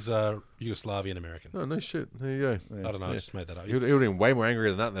 He's Yugoslavian American. Oh, no shit. There you go. Yeah. I don't know, I just made that up. He would have been way more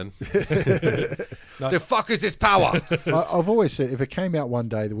angry than that then. The fuck is this power? I've always said, if it came out one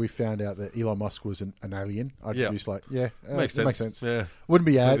day that we found out that Elon Musk was an alien, I'd be just like, makes sense. Yeah. Wouldn't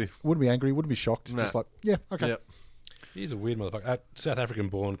be angry, wouldn't be shocked. Nah. Just like, okay. Yep. He's a weird motherfucker. South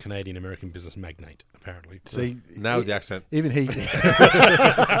African-born, Canadian-American business magnate, apparently. See, now the accent. Even he...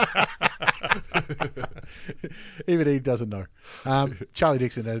 Even he doesn't know. Charlie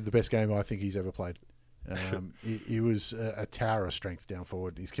Dixon had the best game I think he's ever played. He was a tower of strength down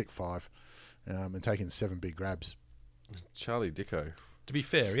forward. He's kicked 5 and taken 7 big grabs. Charlie Dicko. To be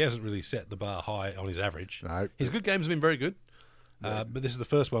fair, he hasn't really set the bar high on his average. No. His good games have been very good. But this is the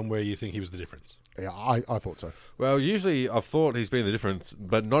first one where you think he was the difference. Yeah, I thought so. Well, usually I've thought he's been the difference,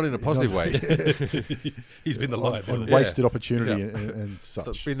 but not in a positive way. He's been the light. Wasted opportunity and such.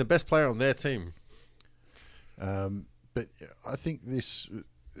 So it's been the best player on their team. But I think this,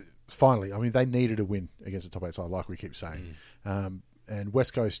 finally, I mean, they needed a win against the top 8 side, like we keep saying. And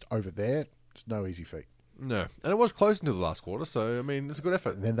West Coast over there, it's no easy feat. No, and it was close until the last quarter, so I mean, it's a good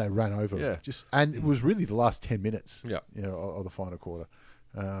effort. And then they ran over. Yeah, and it was really the last 10 minutes. Yeah, of the final quarter.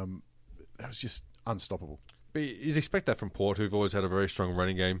 That was just unstoppable. But you'd expect that from Port, who've always had a very strong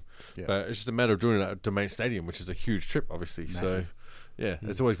running game. Yeah. But it's just a matter of doing it at Domain Stadium, which is a huge trip, obviously. Massive. So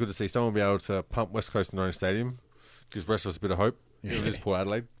it's always good to see someone be able to pump West Coast in their own stadium. Gives the rest of us a bit of hope. Yeah. It is Port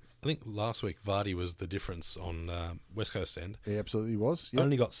Adelaide. I think last week Vardy was the difference on West Coast end. He absolutely was. Yep.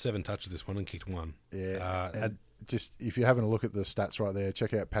 Only got 7 touches this one and kicked 1. Yeah. And just if you're having a look at the stats right there,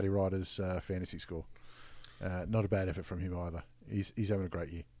 check out Paddy Ryder's fantasy score. Not a bad effort from him either. He's having a great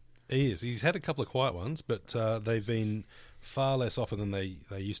year. He is. He's had a couple of quiet ones, but they've been far less often than they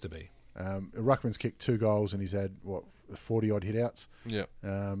used to be. Ruckman's kicked 2 goals and he's had 40-odd hit-outs. Yeah.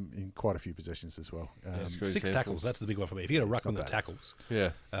 In quite a few possessions as well. 6 tackles, that's the big one for me. If you get a Ruckman that tackles,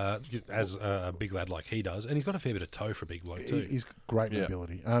 as a big lad like he does, and he's got a fair bit of toe for a big bloke too. He's great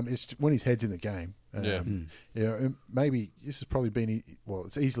mobility. It's when his head's in the game. Maybe this has probably been,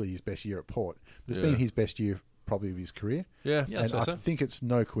 it's easily his best year at Port, but it's been his best year probably of his career. Yeah. And I think it's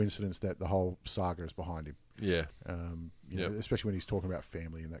no coincidence that the whole saga is behind him. Yeah. Especially when he's talking about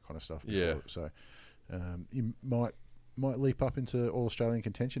family and that kind of stuff. Yeah. So he might leap up into All-Australian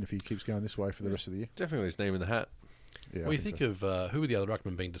contention if he keeps going this way for the rest of the year. Definitely his name in the hat. Yeah, what do you think of who are the other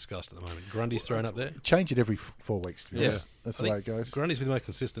ruckmen being discussed at the moment? Grundy's thrown up there? Change it every 4 weeks, to be honest. That's the way it goes. Grundy's been the most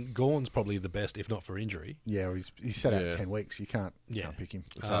consistent. Gorn's probably the best, if not for injury. Yeah, he's sat out 10 weeks. You can't pick him.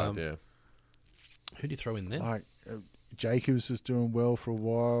 It's hard, Who do you throw in there? Like, Jacobs is doing well for a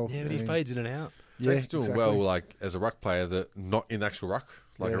while. Yeah, but he fades in and out. Jacobs doing well, like as a ruck player, that not in the actual ruck,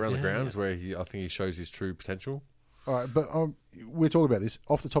 like around the ground, is where I think he shows his true potential. All right, but we're talking about this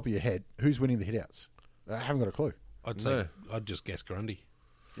off the top of your head. Who's winning the hitouts? I haven't got a clue. I'd just guess Grundy.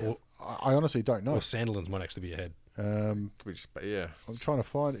 Yeah. I honestly don't know. Or Sandilands might actually be ahead. I'm trying to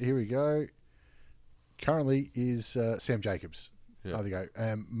find it. Here we go. Currently is Sam Jacobs. Yeah. There you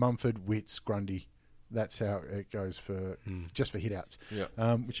go. Mumford, Witts, Grundy. That's how it goes for just for hitouts.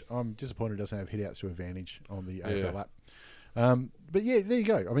 Yeah. Which I'm disappointed doesn't have hitouts to advantage on the AFL app. But yeah, there you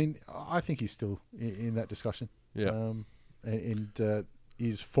go. I mean, I think he's still in that discussion. Yeah. And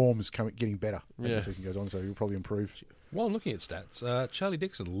his form is getting better as the season goes on, so he'll probably improve. While I'm looking at stats, Charlie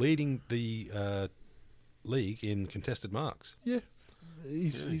Dixon leading the league in contested marks. Yeah.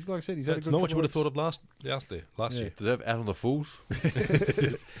 He's like I said, he's had a good. That's not what you would have thought of last year. Does he have out on the Fools?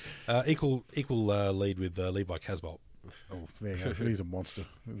 Equal lead with Levi Casbolt. Oh, there you go. He's a monster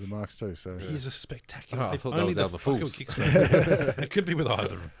with the marks too. So he's a spectacular. I thought that was out on the Fools. It could be with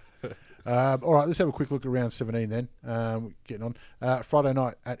either. All right, let's have a quick look at round 17 then. Getting on Friday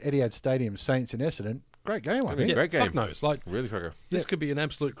night at Etihad Stadium, Saints and Essendon. Great game, I think. Great game. Fuck knows, like really cracker. This could be an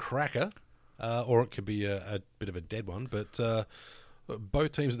absolute cracker, or it could be a bit of a dead one. But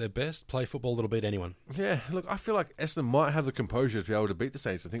Both teams at their best play football that'll beat anyone. Yeah, look, I feel like Essendon might have the composure to be able to beat the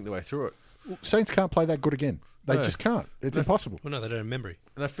Saints and think their way through it. Well, Saints can't play that good again. They just can't. It's impossible. Well, no, they don't have memory.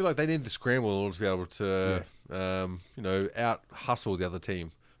 And I feel like they need the scramble in order to be able to, out hustle the other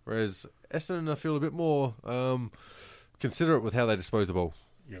team. Whereas Essendon, I feel a bit more considerate with how they dispose the ball.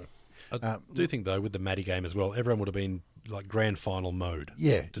 Yeah. I do think, though, with the Maddie game as well, everyone would have been like grand final mode.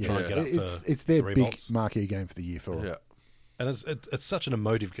 Yeah. To try and get up it's their big bolts. marquee game for the year for them. Yeah. And it's such an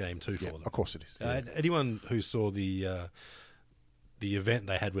emotive game, too, for them. Of course it is. Anyone who saw the event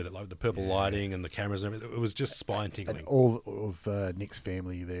they had with it, like the purple lighting and the cameras and everything, it was just spine-tingling. And all of Nick's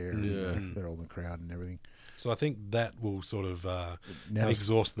family there. They're all in the crowd and everything. So I think that will sort of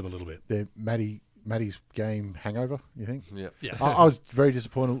exhaust them a little bit. The Maddie's game hangover, you think? Yeah. I was very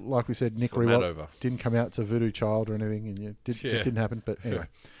disappointed. Like we said, Nick Rewalt didn't come out to Voodoo Child or anything, and just didn't happen. But anyway,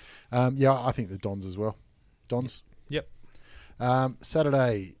 I think the Dons as well. Dons? Yep.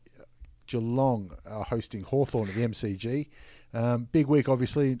 Saturday, Geelong are hosting Hawthorn at the MCG. Big week,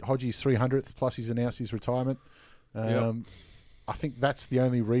 obviously. Hodgie's 300th, plus he's announced his retirement. I think that's the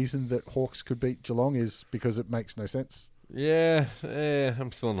only reason that Hawks could beat Geelong is because it makes no sense. Yeah,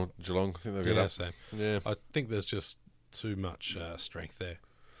 I'm still on Geelong. I think they'll get up. Same. Yeah. I think there's just too much strength there.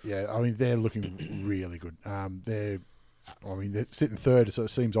 Yeah, I mean, they're looking really good. They're sitting third, so it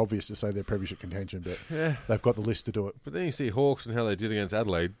seems obvious to say they're premiership contention, but they've got the list to do it. But then you see Hawks and how they did against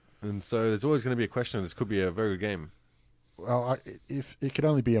Adelaide, and so there's always going to be a question of this could be a very good game. Well, if it could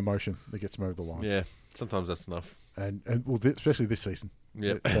only be emotion that gets them over the line. Yeah, sometimes that's enough. And especially this season.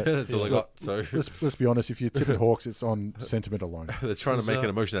 Yeah, that's all I got. So let's be honest. If you tip at Hawks, it's on sentiment alone. They're trying to make an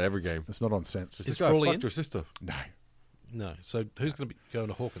emotion out of every game. It's not on sense. This guy fucked your sister. No. So who's going to be going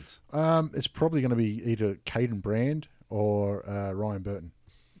to Hawkins? It's probably going to be either Caden Brand or Ryan Burton.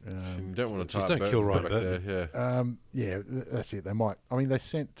 You don't want to just don't kill Ryan Burton. There, that's it. They might. I mean, they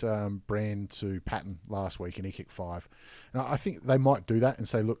sent Brand to Patton last week and he kicked 5. And I think they might do that and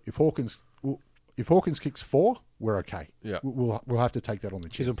say, look, if Hawkins kicks 4, we're okay. Yeah, we'll have to take that on the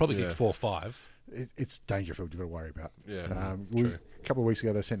chin. He'll probably kick 4-5. It's Dangerfield you've got to worry about. Yeah, a couple of weeks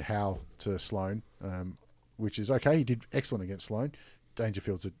ago they sent Howe to Sloane, which is okay. He did excellent against Sloane.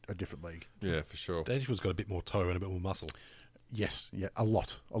 Dangerfield's a different league. Yeah, for sure. Dangerfield's got a bit more toe and a bit more muscle. Yes, a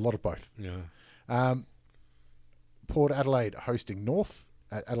lot of both. Yeah. Port Adelaide hosting North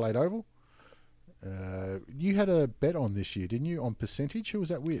at Adelaide Oval. You had a bet on this year, didn't you? On percentage, who was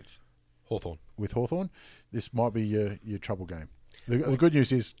that with? Hawthorn. With Hawthorn. This might be your trouble game. The good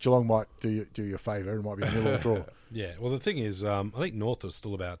news is Geelong might do you a favour. It might be a nil or draw. Yeah. Well, the thing is, I think North is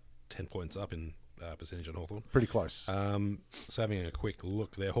still about 10 points up in percentage on Hawthorn. Pretty close. So having a quick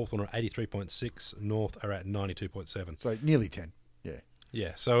look there, Hawthorn are at 83.6, North are at 92.7. So nearly 10. Yeah.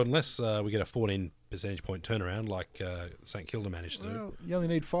 Yeah. So unless we get a 14 percentage point turnaround like St Kilda managed to do. You only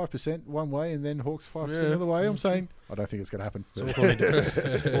need 5% one way and then Hawks 5% the other way. I'm saying I don't think it's going to happen. So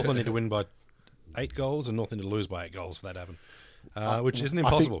Hawthorn need to win by 8 goals and North need to lose by 8 goals for that to happen. Which isn't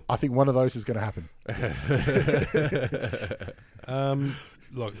impossible. I think one of those is going to happen.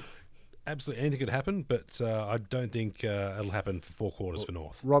 Look, absolutely anything could happen, but I don't think it'll happen for 4 quarters for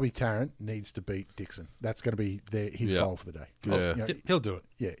North. Robbie Tarrant needs to beat Dixon. That's going to be his goal for the day. Yeah. He'll do it.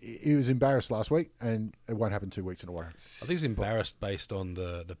 Yeah, he was embarrassed last week, and it won't happen 2 weeks in a row. I think he's embarrassed based on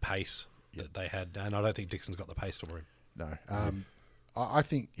the pace that they had, and I don't think Dixon's got the pace for him. No. I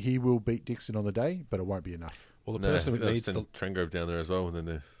think he will beat Dixon on the day, but it won't be enough. Well, the person who needs to Trengove down there as well, and then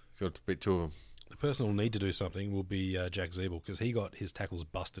they've got to beat 2 of them. The person who will need to do something will be Jack Zeeble, because he got his tackles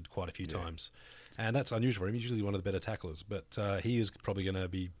busted quite a few times. And that's unusual for him. He's usually one of the better tacklers. But he is probably going to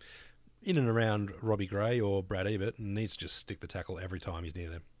be in and around Robbie Gray or Brad Ebert and needs to just stick the tackle every time he's near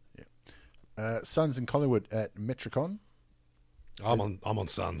them. Yeah. Suns and Collingwood at Metricon. I'm on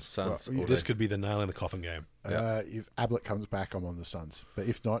Suns. Right, this could be the nail in the coffin game. If Ablett comes back, I'm on the Suns. But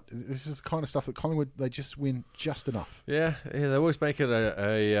if not, this is the kind of stuff that Collingwood, they just win just enough. Yeah, they always make it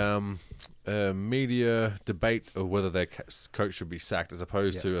a media debate of whether their coach should be sacked as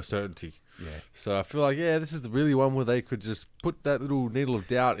opposed to a certainty. Yeah. So I feel like, this is the really one where they could just put that little needle of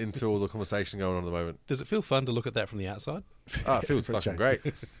doubt into all the conversation going on at the moment. Does it feel fun to look at that from the outside? Oh, it feels fucking great.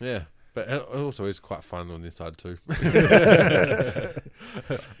 Yeah. But it also is quite fun on the inside too.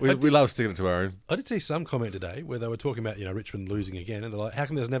 we love sticking it to our own. I did see some comment today where they were talking about Richmond losing again, and they're like, "How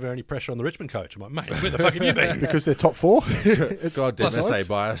come there's never any pressure on the Richmond coach?" I'm like, "Mate, where the fuck have you been?" Because they're top 4. God damn SA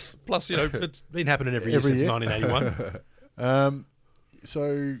bias. Plus, it's been happening every year since 1981.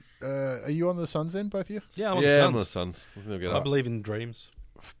 So, are you on the Suns then, both of you? Yeah, I'm on the Suns. I'm on the Suns. I believe in dreams.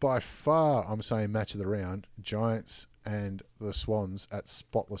 By far, I'm saying match of the round, Giants and the Swans at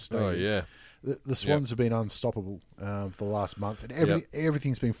Spotless Stadium. Oh, yeah. The Swans have been unstoppable for the last month, and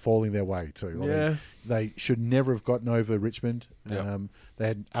everything's been falling their way too. I mean, they should never have gotten over Richmond. They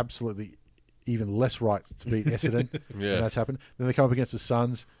had absolutely even less rights to beat Essendon, and that's happened. Then they come up against the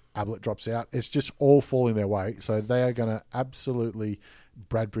Suns. Ablett drops out. It's just all falling their way. So they are going to absolutely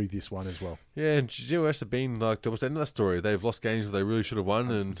Bradbury this one as well. Yeah, and GWS have been like towards the end of that story. They've lost games that they really should have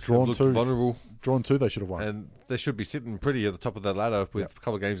won and looked vulnerable. Drawn two, they should have won. And they should be sitting pretty at the top of that ladder with a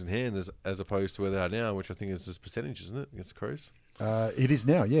couple of games in hand as opposed to where they are now, which I think is just percentage, isn't it, against the Crows? It is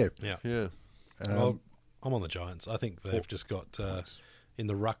now, yeah. Well, I'm on the Giants. I think they've just got, in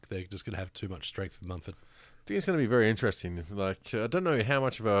the ruck, they're just going to have too much strength with Mumford. I think it's going to be very interesting. Like, I don't know how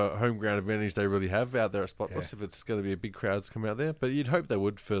much of a home ground advantage they really have out there at Spotless, if it's going to be a big crowds come out there. But you'd hope they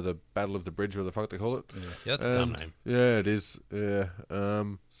would for the Battle of the Bridge, or the fuck they call it. Yeah, that's a dumb name. Yeah, it is. Yeah.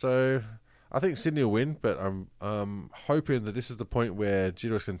 So I think Sydney will win, but I'm hoping that this is the point where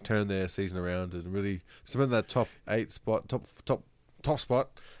GWS can turn their season around and really cement that top 8 spot, top spot.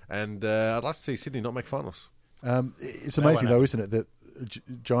 And I'd like to see Sydney not make finals. It's amazing though, isn't it, that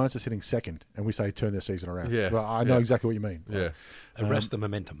Giants are sitting second, and we say turn their season around. Yeah, well, I know exactly what you mean. Yeah, arrest the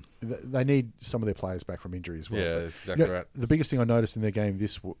momentum. They need some of their players back from injury as well. Yeah, that's exactly right. The biggest thing I noticed in their game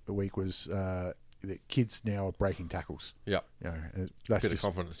this week was that kids now are breaking tackles. Yeah, that's bit of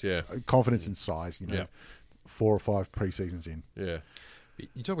confidence. Yeah, confidence and size. 4 or 5 pre-seasons in. Yeah.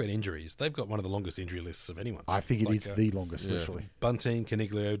 You talk about injuries. They've got one of the longest injury lists of anyone. I think it is the longest, literally. Bunting,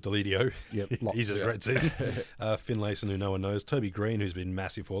 Caniglio, Delidio. Yep, he's had a great season. Finlayson, who no one knows. Toby Green, who's been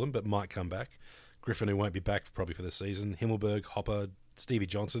massive for them, but might come back. Griffin, who won't be back probably for the season. Himmelberg, Hopper, Stevie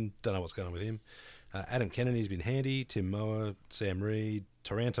Johnson. Don't know what's going on with him. Adam Kennedy's been handy. Tim Moa, Sam Reid.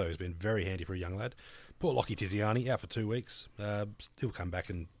 Taranto has been very handy for a young lad. Poor Lockie Tiziani, out for 2 weeks. He'll come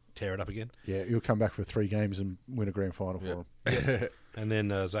back and tear it up again. Yeah, he'll come back for 3 games and win a grand final for him. And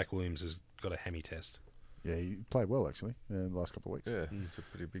then Zach Williams has got a hammy test. Yeah, he played well, actually, in the last couple of weeks. Yeah, it's a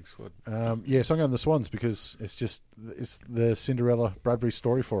pretty big squad. So I'm going the Swans because it's the Cinderella Bradbury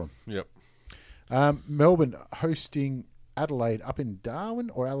story for them. Yep. Melbourne hosting Adelaide up in Darwin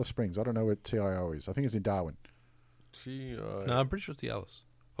or Alice Springs. I don't know where TIO is. I think it's in Darwin. No, I'm pretty sure it's the Alice.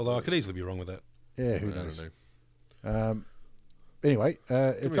 Although I could easily be wrong with that. Yeah, who knows? Anyway,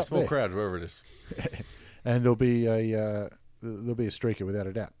 it's a small crowd, wherever it is. And there'll be a streaker without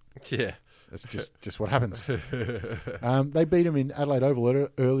a doubt. Yeah. That's just what happens. They beat them in Adelaide Oval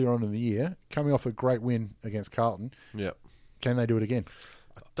earlier on in the year, coming off a great win against Carlton. Yep. Can they do it again?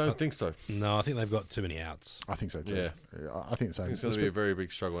 I don't think so. No, I think they've got too many outs. I think so too. Yeah. I think so. It's going to be a very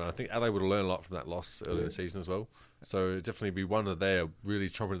big struggle. And I think Adelaide would have learned a lot from that loss earlier in the season as well. So it'd definitely be one that they're really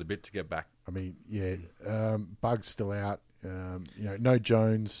chomping at the bit to get back. I mean, Bug's still out. No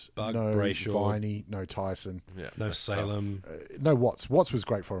Jones, Bug, no Brayshaw, Viney, no Tyson, no Salem, no Watts. Watts was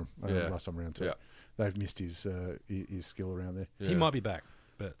great for him last time around too. Yeah. They've missed his skill around there. He might be back,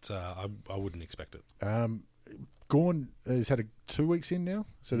 but I wouldn't expect it. Gawn has had 2 weeks in now,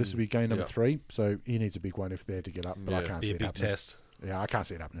 so this will be game number 3. So he needs a big one if they're to get up. But I can't see it happening. Be a big test. Yeah, I can't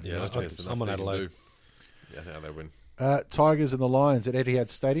see it happening. Yeah, I'm on Adelaide. Yeah, now they win. Tigers and the Lions at Etihad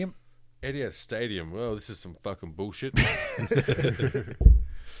Stadium. Etihad Stadium. Well, this is some fucking bullshit.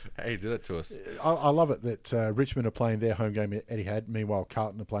 Hey, do that to us. I love it that Richmond are playing their home game at Etihad. Meanwhile,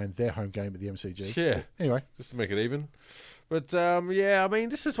 Carlton are playing their home game at the MCG. Yeah. Anyway. Just to make it even. But, I mean,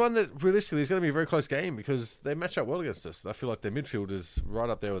 this is one that realistically is going to be a very close game because they match up well against us. I feel like their midfield is right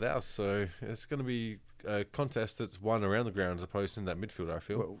up there with ours. So it's going to be a contest that's won around the ground as opposed to in that midfield, I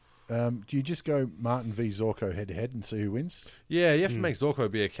feel. Well, do you just go Martin v Zorko head-to-head and see who wins? Yeah, you have to make Zorko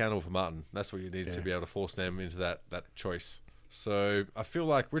be accountable for Martin. That's what you need to be able to force them into that choice. So I feel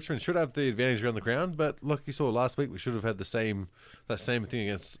like Richmond should have the advantage around the ground, but look, you saw last week we should have had that same thing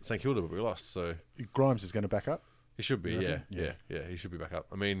against St Kilda, but we lost. So Grimes is going to back up? He should be, yeah, he should be back up.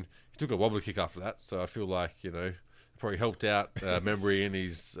 I mean, he took a wobbly kick after that, so I feel like, probably helped out Membry in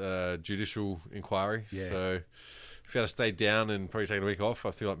his judicial inquiry. Yeah. So if he had stayed down and probably taken a week off,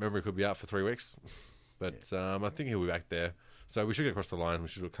 I feel like Membry could be out for 3 weeks. But I think he'll be back there. So we should get across the line. We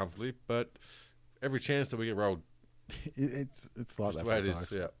should do it comfortably. But every chance that we get rolled. It's like that for the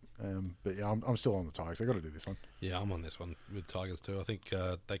Tigers. But I'm still on the Tigers. They've got to do this one. Yeah, I'm on this one with Tigers too. I think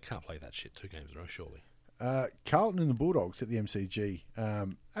they can't play that shit 2 games in a row, surely. Carlton and the Bulldogs at the MCG.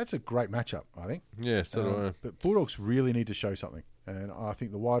 That's a great matchup, I think. Yeah, so do I. But Bulldogs really need to show something. And I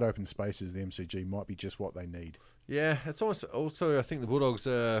think the wide open spaces of the MCG might be just what they need. Yeah, it's also I think the Bulldogs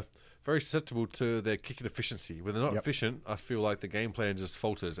are very susceptible to their kicking efficiency. When they're not efficient, I feel like the game plan just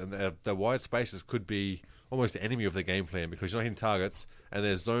falters. And their wide spaces could be almost the enemy of their game plan because you're not hitting targets and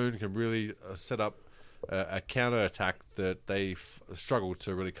their zone can really set up a counter attack that they struggle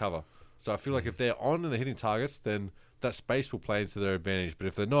to really cover. So I feel like if they're on and they're hitting targets, then that space will play into their advantage. But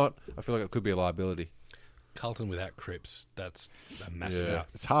if they're not, I feel like it could be a liability. Carlton without Cripps, that's a massive out.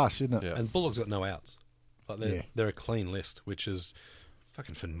 It's harsh, isn't it? Yeah. And Bulldogs got no outs. Like they're a clean list, which is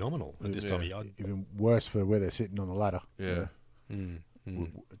fucking phenomenal at this time of year. Even worse for where they're sitting on the ladder. Yeah.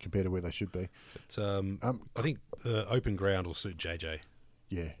 Compared to where they should be. But, I think the open ground will suit JJ.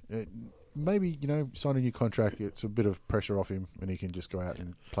 Yeah. Maybe, sign a new contract. It's a bit of pressure off him and he can just go out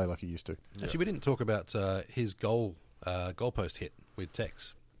and play like he used to. Actually, we didn't talk about his goalpost hit with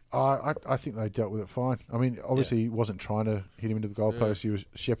Tex. I think they dealt with it fine. I mean, obviously he wasn't trying to hit him into the goalpost. He was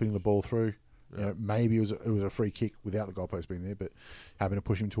shepherding the ball through. Maybe it was a free kick without the goalpost being there, but having to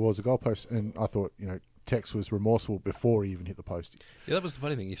push him towards the goalpost. And I thought, Tex was remorseful before he even hit the post. Yeah, that was the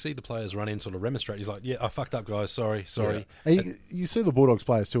funny thing. You see the players run in, sort of remonstrate. He's like, "Yeah, I fucked up, guys. Sorry." Yeah. And you see the Bulldogs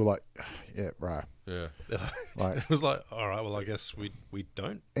players too, like, "Yeah, right." Yeah. Like, it was like, all right, well, I guess we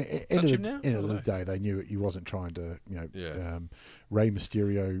don't. End of the day, they knew he wasn't trying to, Rey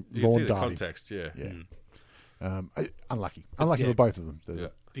Mysterio lawn dart. Context, Unlucky for both of them.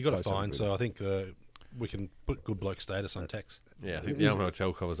 You got a fine, so I think we can put good bloke status on Tex. Yeah, I think the Alamo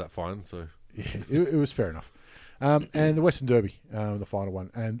Hotel covers that fine, so. Yeah, it was fair enough. And the Western Derby, the final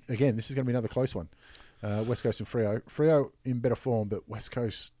one. And again, this is going to be another close one. West Coast and Freo. Freo in better form, but West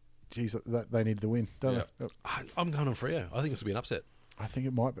Coast, geez, they needed the win, don't they? I'm going on Freo. I think this will be an upset. I think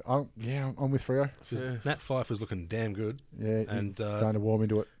it might be. I'm with Freo. Nat Fyfe was looking damn good. Yeah, and starting to warm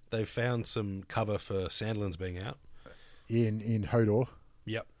into it. They've found some cover for Sandlin's being out. In Hodor.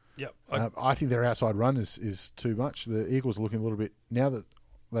 Yep. I think their outside run is too much. The Eagles are looking a little bit, now that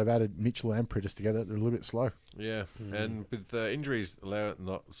they've added Mitchell and Pritis together, they're a little bit slow. Yeah, and with injuries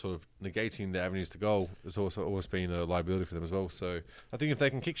not sort of negating the avenues to goal, it's also always been a liability for them as well. So I think if they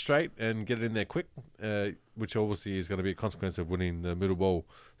can kick straight and get it in there quick, which obviously is going to be a consequence of winning the middle ball,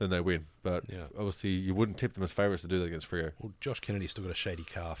 then they win. But obviously you wouldn't tip them as favourites to do that against Freo. Well, Josh Kennedy's still got a shady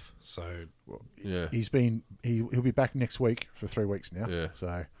calf, so he'll be back next week for 3 weeks now. Yeah.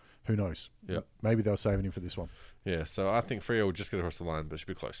 So who knows? Yeah. Maybe they're saving him for this one. Yeah, so I think Freo will just get across the line, but it should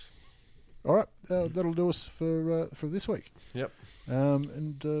be close. All right, that'll do us for this week. Yep.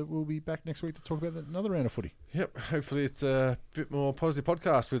 And we'll be back next week to talk about another round of footy. Yep. Hopefully it's a bit more positive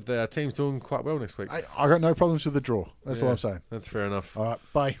podcast with our teams doing quite well next week. I got no problems with the draw. That's all I'm saying. That's fair enough. All right,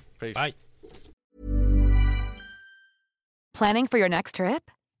 bye. Peace. Bye. Planning for your next trip?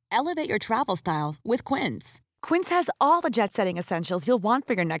 Elevate your travel style with Quince. Quince has all the jet-setting essentials you'll want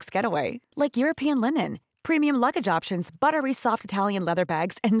for your next getaway, like European linen, premium luggage options, buttery soft Italian leather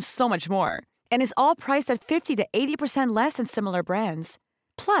bags, and so much more. And is all priced at 50 to 80% less than similar brands.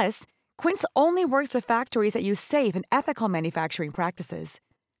 Plus, Quince only works with factories that use safe and ethical manufacturing practices.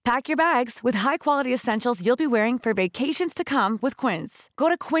 Pack your bags with high-quality essentials you'll be wearing for vacations to come with Quince. Go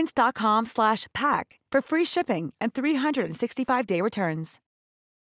to quince.com/pack for free shipping and 365-day returns.